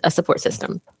and a support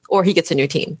system, or he gets a new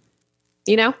team.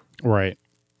 Right.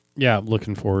 Yeah,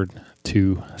 looking forward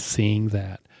to seeing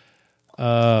that.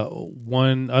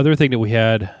 One other thing that we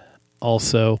had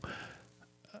also,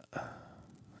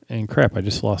 and crap, I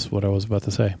just lost what I was about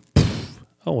to say.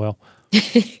 Oh, well.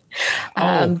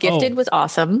 Gifted was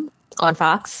awesome on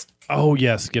Fox. Oh,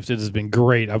 yes. Gifted has been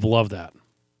great. I've loved that.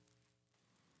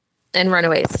 And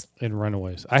Runaways.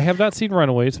 I have not seen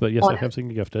Runaways, but yes, I have seen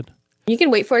Gifted. You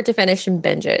can wait for it to finish and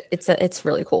binge it. It's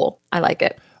really cool. I like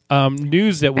it.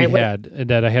 News that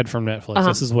that I had from Netflix.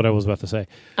 This is what I was about to say.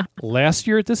 Last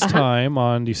year at this time,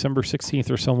 on December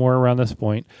 16th or somewhere around this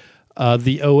point,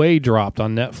 the OA dropped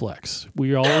on Netflix.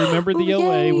 We all remember the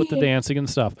OA with the dancing and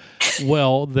stuff.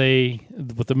 Well,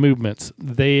 with the movements,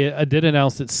 they did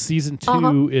announce that season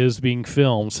 2 is being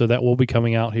filmed, so that will be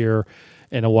coming out here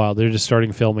in a while. They're just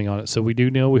starting filming on it. So we do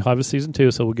know we'll have a season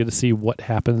 2, so we'll get to see what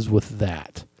happens with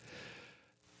that.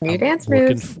 New dance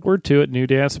moves. Looking forward to it. New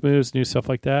dance moves, new stuff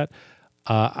like that.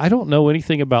 I don't know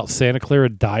anything about Santa Clara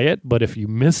Diet, but if you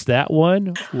missed that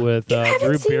one with Drew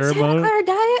Barrymore, Santa Clara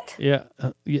Diet? Yeah.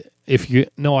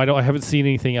 I haven't seen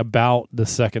anything about the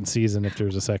second season. If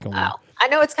there's a second one, I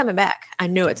know it's coming back.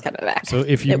 So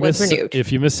if you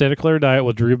miss Santa Clara Diet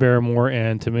with Drew Barrymore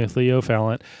and Timothy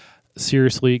Olyphant,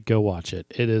 seriously, go watch it.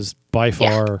 It is by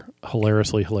far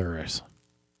hilariously hilarious.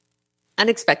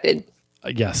 Unexpected.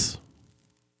 Yes.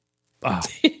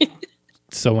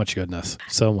 So much goodness.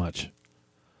 So much.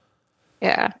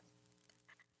 Yeah.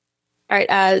 All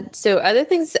right. So other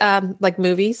things like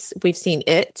movies, we've seen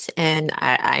It, and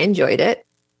I enjoyed it.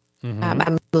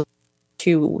 I'm looking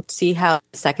to see how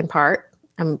the second part.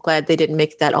 I'm glad they didn't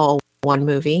make that all one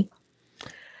movie.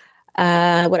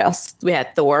 What else? We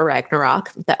had Thor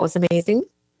Ragnarok. That was amazing.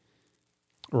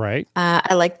 Right.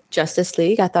 I like Justice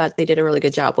League. I thought they did a really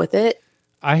good job with it.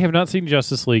 I have not seen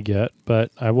Justice League yet,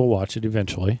 but I will watch it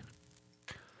eventually.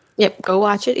 Yep, go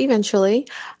watch it eventually.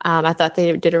 I thought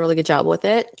they did a really good job with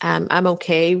it. I'm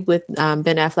okay with Ben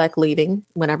Affleck leaving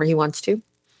whenever he wants to.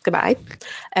 Goodbye.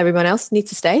 Everyone else needs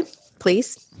to stay,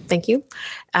 please. Thank you.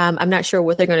 I'm not sure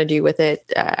what they're going to do with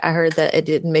it. I heard that it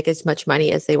didn't make as much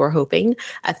money as they were hoping.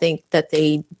 I think that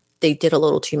they they did a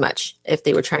little too much if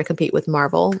they were trying to compete with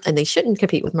Marvel, and they shouldn't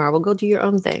compete with Marvel. Go do your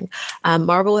own thing.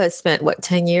 Marvel has spent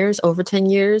over 10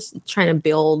 years trying to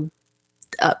build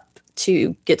up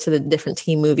to get to the different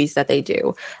team movies that they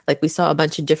do. Like we saw a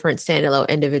bunch of different standalone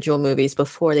individual movies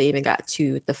before they even got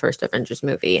to the first Avengers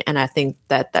movie. And I think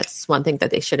that that's one thing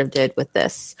that they should have did with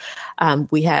this.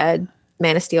 We had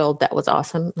Man of Steel. That was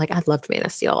awesome. Like I loved Man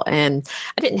of Steel, and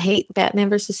I didn't hate Batman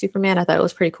versus Superman. I thought it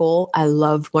was pretty cool. I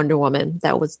loved Wonder Woman.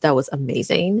 That was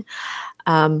amazing.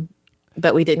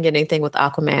 But we didn't get anything with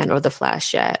Aquaman or The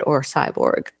Flash yet, or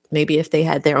Cyborg. Maybe if they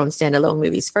had their own standalone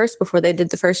movies first before they did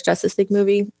the first Justice League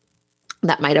movie,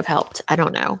 that might have helped. I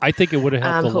don't know. I think it would have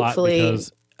helped a lot,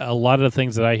 because a lot of the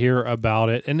things that I hear about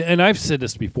it, and I've said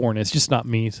this before, and it's just not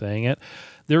me saying it,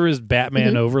 there is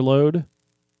Batman overload.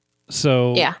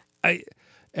 So yeah.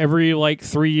 Every like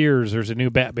 3 years, there's a new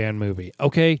Batman movie.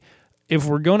 Okay, if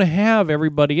we're going to have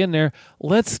everybody in there,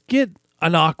 let's get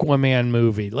an Aquaman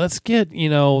movie. Let's get,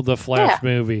 the Flash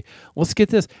movie. Let's get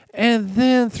this. And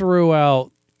then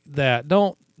throughout that,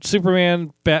 don't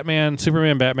Superman, Batman,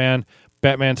 Superman, Batman,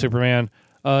 Batman, Superman,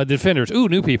 Defenders. Ooh,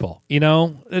 new people.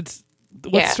 Let's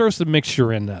throw some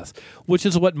mixture in this, which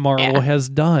is what Marvel has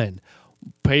done.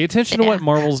 Pay attention to what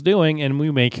Marvel's doing, and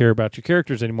we may care about your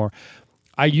characters anymore.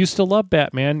 I used to love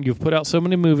Batman. You've put out so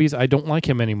many movies. I don't like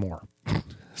him anymore.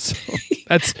 So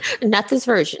that's not this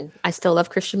version. I still love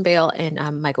Christian Bale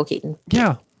and Michael Keaton.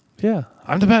 Yeah.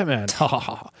 I'm the Batman.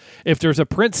 If there's a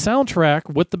Prince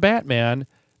soundtrack with the Batman,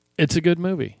 it's a good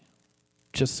movie.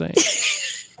 Just saying.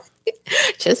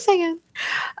 Just saying.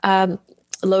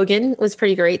 Logan was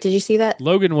pretty great. Did you see that?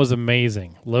 Logan was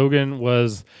amazing. Logan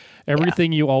was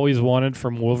everything you always wanted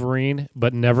from Wolverine,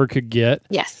 but never could get.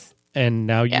 Yes. And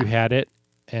now you had it.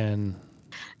 And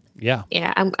yeah.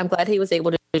 I'm glad he was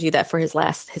able to do that for his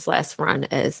last run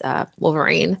as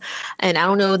Wolverine. And I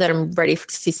don't know that I'm ready to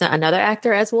see another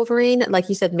actor as Wolverine. Like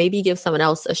you said, maybe give someone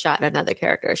else a shot, another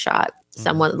character a shot.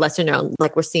 Someone lesser known,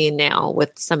 like we're seeing now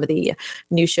with some of the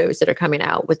new shows that are coming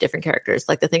out with different characters.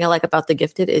 Like the thing I like about The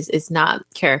Gifted is not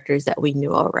characters that we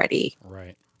knew already.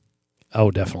 Right.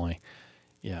 Oh, definitely.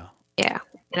 Yeah. Yeah.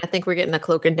 And I think we're getting a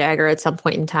Cloak and Dagger at some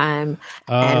point in time.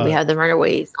 And we have The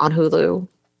Runaways on Hulu.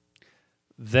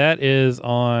 That is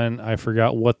on, I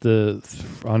forgot what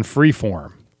on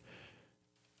Freeform.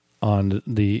 On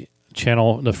the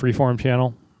channel, the Freeform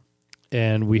channel.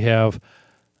 And we have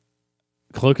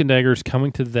Cloak and Dagger's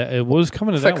coming to that. It was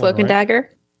coming to that Cloak and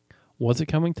Dagger? Was it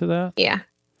coming to that? Yeah.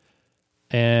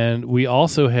 And we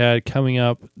also had coming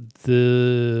up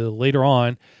later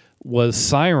on was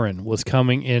Siren was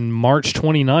coming in March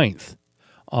 29th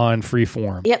on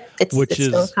Freeform. Yep, it's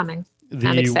still coming.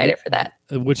 I'm excited for that.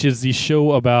 Which is the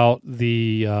show about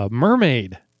the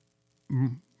mermaid,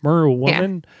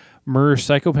 mer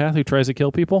psychopath who tries to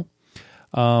kill people.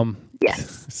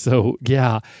 Yes. So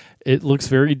yeah, it looks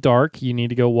very dark. You need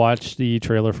to go watch the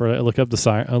trailer for it. Look up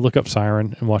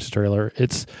Siren and watch the trailer.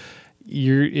 This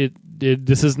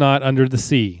is not Under the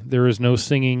Sea. There is no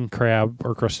singing crab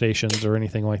or crustaceans or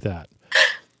anything like that.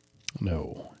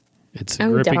 No, it's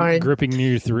a gripping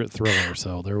new thriller.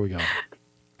 So there we go.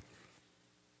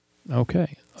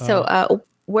 Okay. So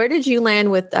where did you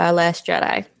land with Last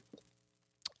Jedi?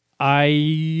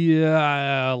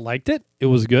 I liked it. It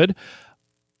was good.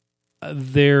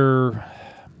 There's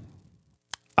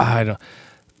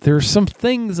some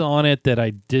things on it that I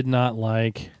did not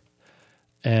like,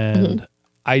 and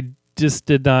I just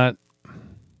did not.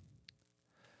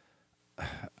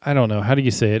 I don't know. How do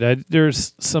you say it?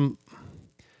 There's some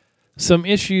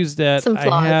issues that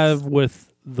I have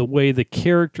with the way the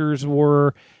characters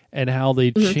were and how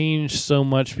they changed so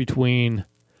much between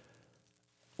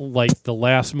like the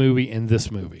last movie and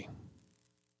this movie.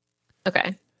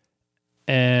 Okay.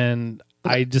 And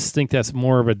I just think that's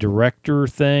more of a director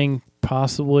thing,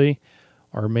 possibly,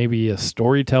 or maybe a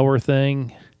storyteller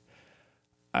thing.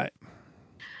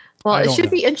 It should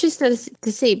be interesting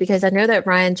to see, because I know that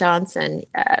Rian Johnson,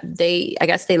 I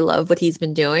guess they love what he's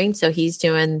been doing. So he's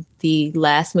doing the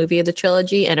last movie of the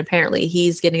trilogy, and apparently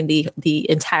he's getting the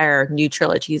entire new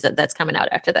trilogy that's coming out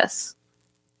after this.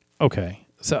 Okay.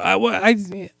 So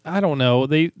I don't know.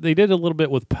 They did a little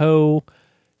bit with Poe,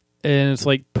 and it's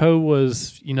like Poe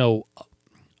was, an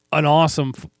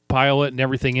awesome pilot and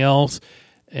everything else.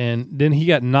 And then he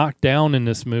got knocked down in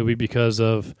this movie because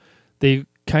of they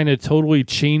kind of totally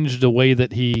changed the way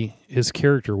that his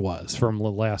character was from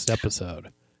the last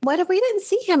episode. We didn't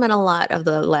see him in a lot of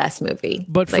the last movie.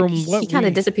 But he kind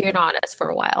of disappeared on us for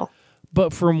a while.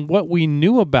 But from what we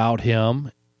knew about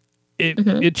him,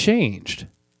 it changed.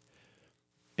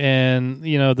 And,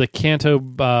 the Canto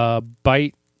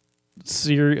Bite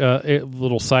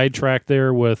little sidetrack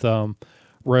there with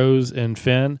Rose and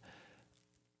Finn.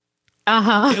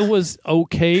 It was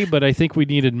okay, but I think we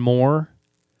needed more.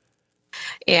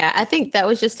 Yeah, I think that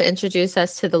was just to introduce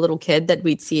us to the little kid that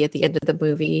we'd see at the end of the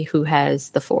movie who has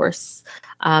the Force.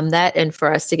 That, and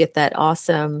for us to get that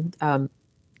awesome,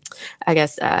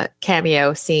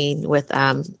 cameo scene with,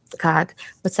 God,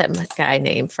 what's that guy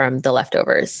name from The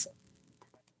Leftovers?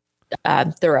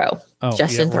 Thoreau.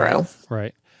 Justin Thoreau.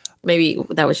 Right. Maybe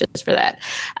that was just for that.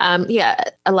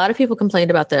 A lot of people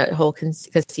complained about the whole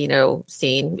casino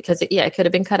scene because, it could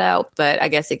have been cut out, but I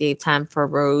guess it gave time for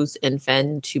Rose and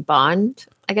Finn to bond,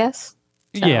 I guess.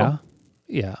 So.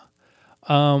 Yeah.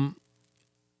 One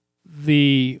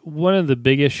of the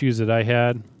big issues that I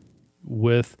had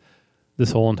with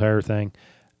this whole entire thing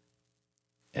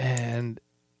and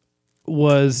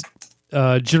was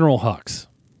General Hux.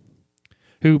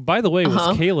 Who, by the way,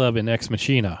 was Caleb in Ex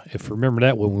Machina. If you remember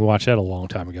that when we watched that a long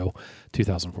time ago,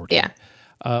 2014. Yeah.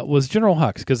 Was General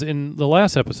Hux. Because in the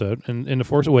last episode, in The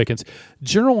Force Awakens,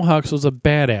 General Hux was a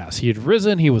badass. He had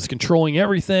risen. He was controlling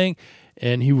everything.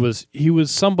 And he was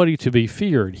somebody to be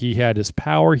feared. He had his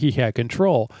power. He had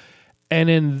control. And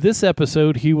in this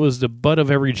episode, he was the butt of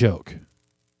every joke.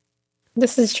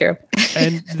 This is true.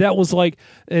 And that was like...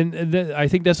 And I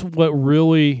think that's what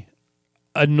really...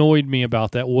 annoyed me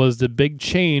about that was the big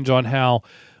change on how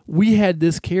we had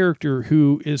this character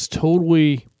who is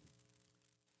totally,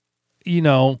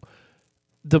 the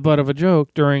butt of a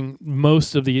joke during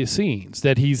most of the scenes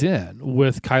that he's in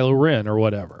with Kylo Ren or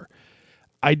whatever.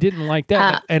 I didn't like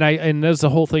that. And that's the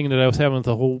whole thing that I was having with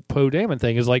the whole Poe Dameron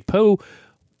thing is like Poe,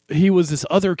 he was this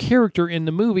other character in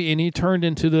the movie and he turned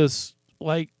into this,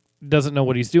 doesn't know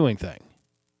what he's doing thing.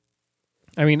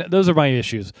 I mean, those are my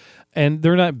issues. And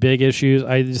they're not big issues.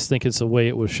 I just think it's the way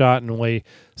it was shot and the way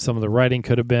some of the writing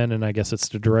could have been. And I guess it's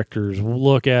the director's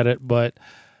look at it. But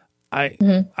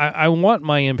I want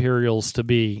my Imperials to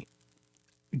be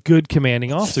good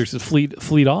commanding officers,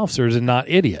 fleet officers, and not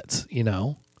idiots,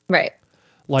 Right.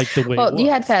 Like the way you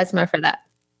had Phasma for that.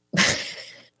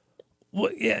 Well,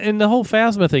 yeah, and the whole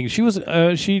Phasma thing,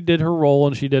 she did her role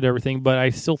and she did everything, but I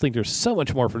still think there's so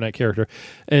much more from that character,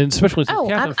 and especially since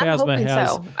Captain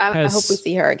Phasma I hope we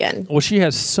see her again. Well, she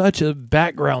has such a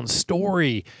background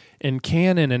story and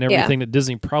canon and everything that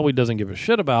Disney probably doesn't give a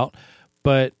shit about.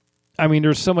 But I mean,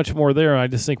 there's so much more there, and I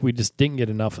just think we just didn't get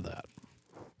enough of that.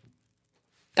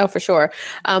 Oh, for sure.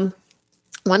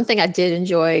 One thing I did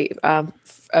enjoy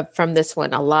from this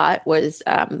one a lot was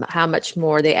how much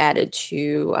more they added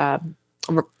to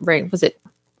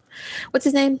what's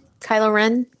his name? Kylo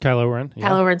Ren? Kylo Ren. Yeah.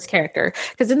 Kylo Ren's character.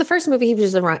 Because in the first movie, he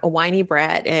was just a whiny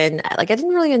brat, and I didn't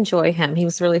really enjoy him. He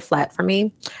was really flat for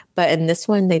me. But in this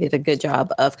one, they did a good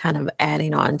job of kind of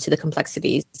adding on to the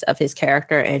complexities of his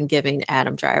character and giving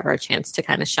Adam Driver a chance to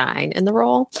kind of shine in the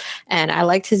role. And I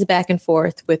liked his back and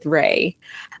forth with Rey.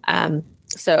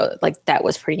 So that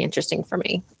was pretty interesting for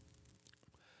me.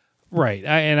 Right.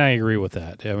 I agree with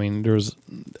that. I mean,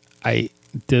 I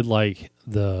did like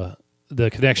the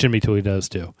connection between those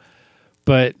two,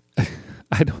 but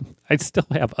I still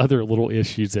have other little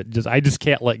issues that I just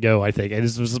can't let go. I think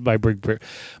this was my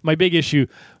big issue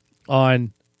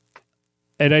on,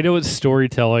 and I know it's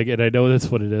storytelling and I know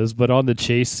that's what it is, but on the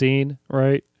chase scene,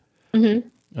 right?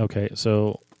 Mm-hmm. Okay.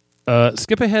 So,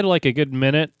 skip ahead like a good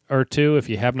minute or two if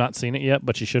you have not seen it yet,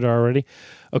 but you should already.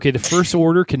 Okay, the First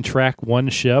Order can track one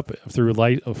ship through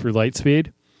light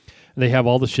speed. They have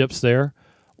all the ships there.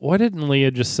 Why didn't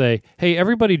Leia just say, "Hey,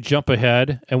 everybody, jump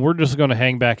ahead, and we're just going to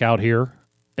hang back out here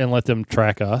and let them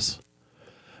track us"?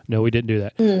 No, we didn't do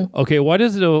that. Okay, why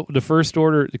does the First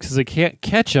Order? Because they can't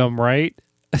catch them, right?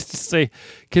 Just say,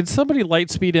 "Can somebody light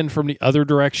speed in from the other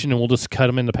direction, and we'll just cut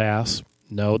them in the pass"?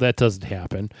 No, that doesn't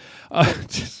happen.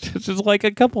 Just like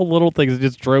a couple little things that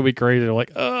just drove me crazy. They're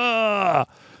like, ah.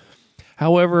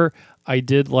 However, I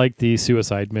did like the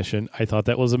suicide mission. I thought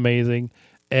that was amazing.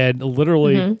 And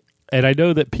literally, and I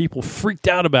know that people freaked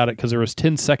out about it because there was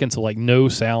 10 seconds of no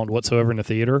sound whatsoever in the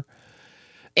theater.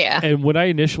 Yeah. And when I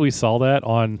initially saw that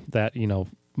on that,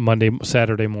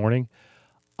 Saturday morning,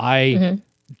 I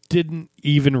didn't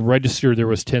even register there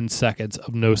was 10 seconds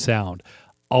of no sound.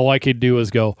 All I could do was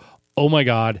go, oh my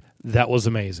God, that was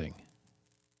amazing.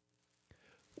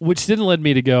 Which didn't lead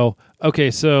me to go, okay,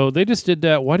 so they just did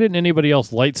that. Why didn't anybody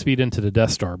else light speed into the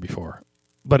Death Star before?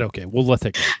 But okay, we'll let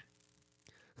that go.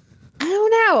 I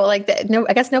don't know. No,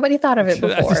 I guess nobody thought of it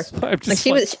before.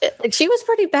 She was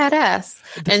pretty badass,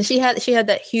 and she had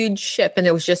that huge ship, and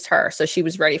it was just her, so she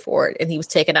was ready for it. And he was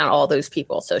taking out all those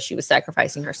people, so she was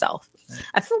sacrificing herself.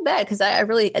 I feel bad because I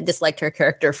really disliked her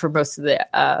character for most of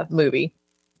the movie.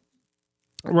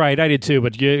 Right, I did too.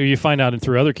 But you find out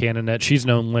through other canon that she's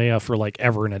known Leia for like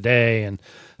ever and a day and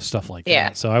stuff like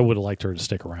that. So I would have liked her to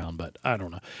stick around, but I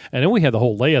don't know. And then we had the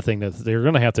whole Leia thing that they're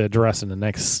going to have to address in the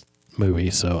next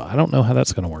movie. So I don't know how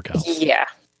that's going to work out. Yeah.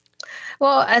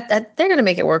 Well, they're going to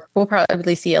make it work. We'll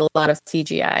probably see a lot of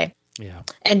CGI. Yeah.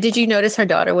 And did you notice her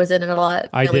daughter was in it a lot?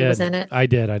 I Millie did. Was in it. I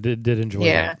did enjoy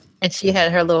that. And she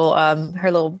had her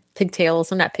little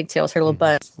pigtails. Well, not pigtails. Her little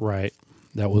buns. Right.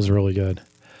 That was really good.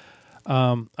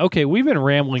 Okay, we've been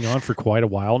rambling on for quite a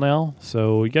while now.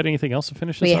 So, you got anything else to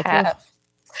finish this up with?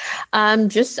 I'm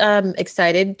just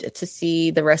excited to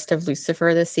see the rest of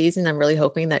Lucifer this season. I'm really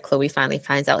hoping that Chloe finally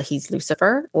finds out he's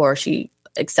Lucifer, or she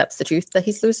accepts the truth that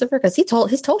he's Lucifer, because he's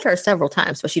told her several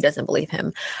times, but she doesn't believe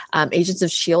him. Agents of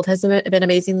S.H.I.E.L.D. has been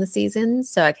amazing this season,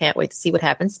 so I can't wait to see what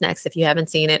happens next. If you haven't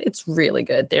seen it, it's really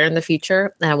good. They're in the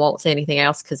future, and I won't say anything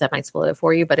else because that might spoil it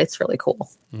for you, but it's really cool.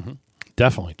 Mm-hmm.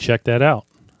 Definitely check that out.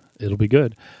 It'll be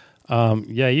good.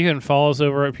 You can follow us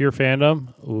over at Pure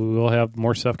Fandom. We'll have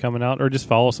more stuff coming out, or just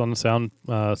follow us on the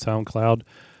SoundCloud.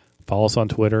 Follow us on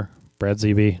Twitter, Brad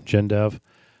ZB, GenDev.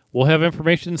 We'll have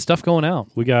information and stuff going out.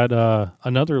 We got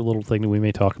another little thing that we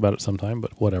may talk about at some time,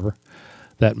 but whatever.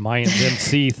 That Mayans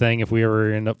MC thing, if we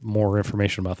ever end up more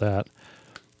information about that.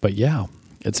 But yeah,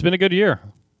 it's been a good year.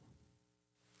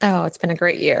 Oh, it's been a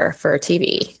great year for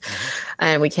TV.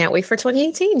 And we can't wait for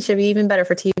 2018. Should be even better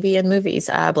for TV and movies.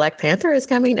 Black Panther is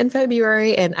coming in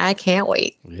February, and I can't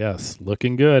wait. Yes,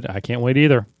 looking good. I can't wait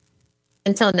either.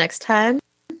 Until next time,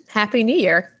 Happy New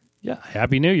Year. Yeah,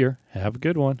 Happy New Year. Have a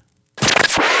good one.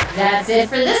 That's it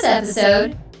for this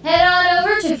episode. Head on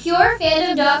over to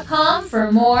purefandom.com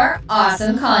for more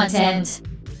awesome content.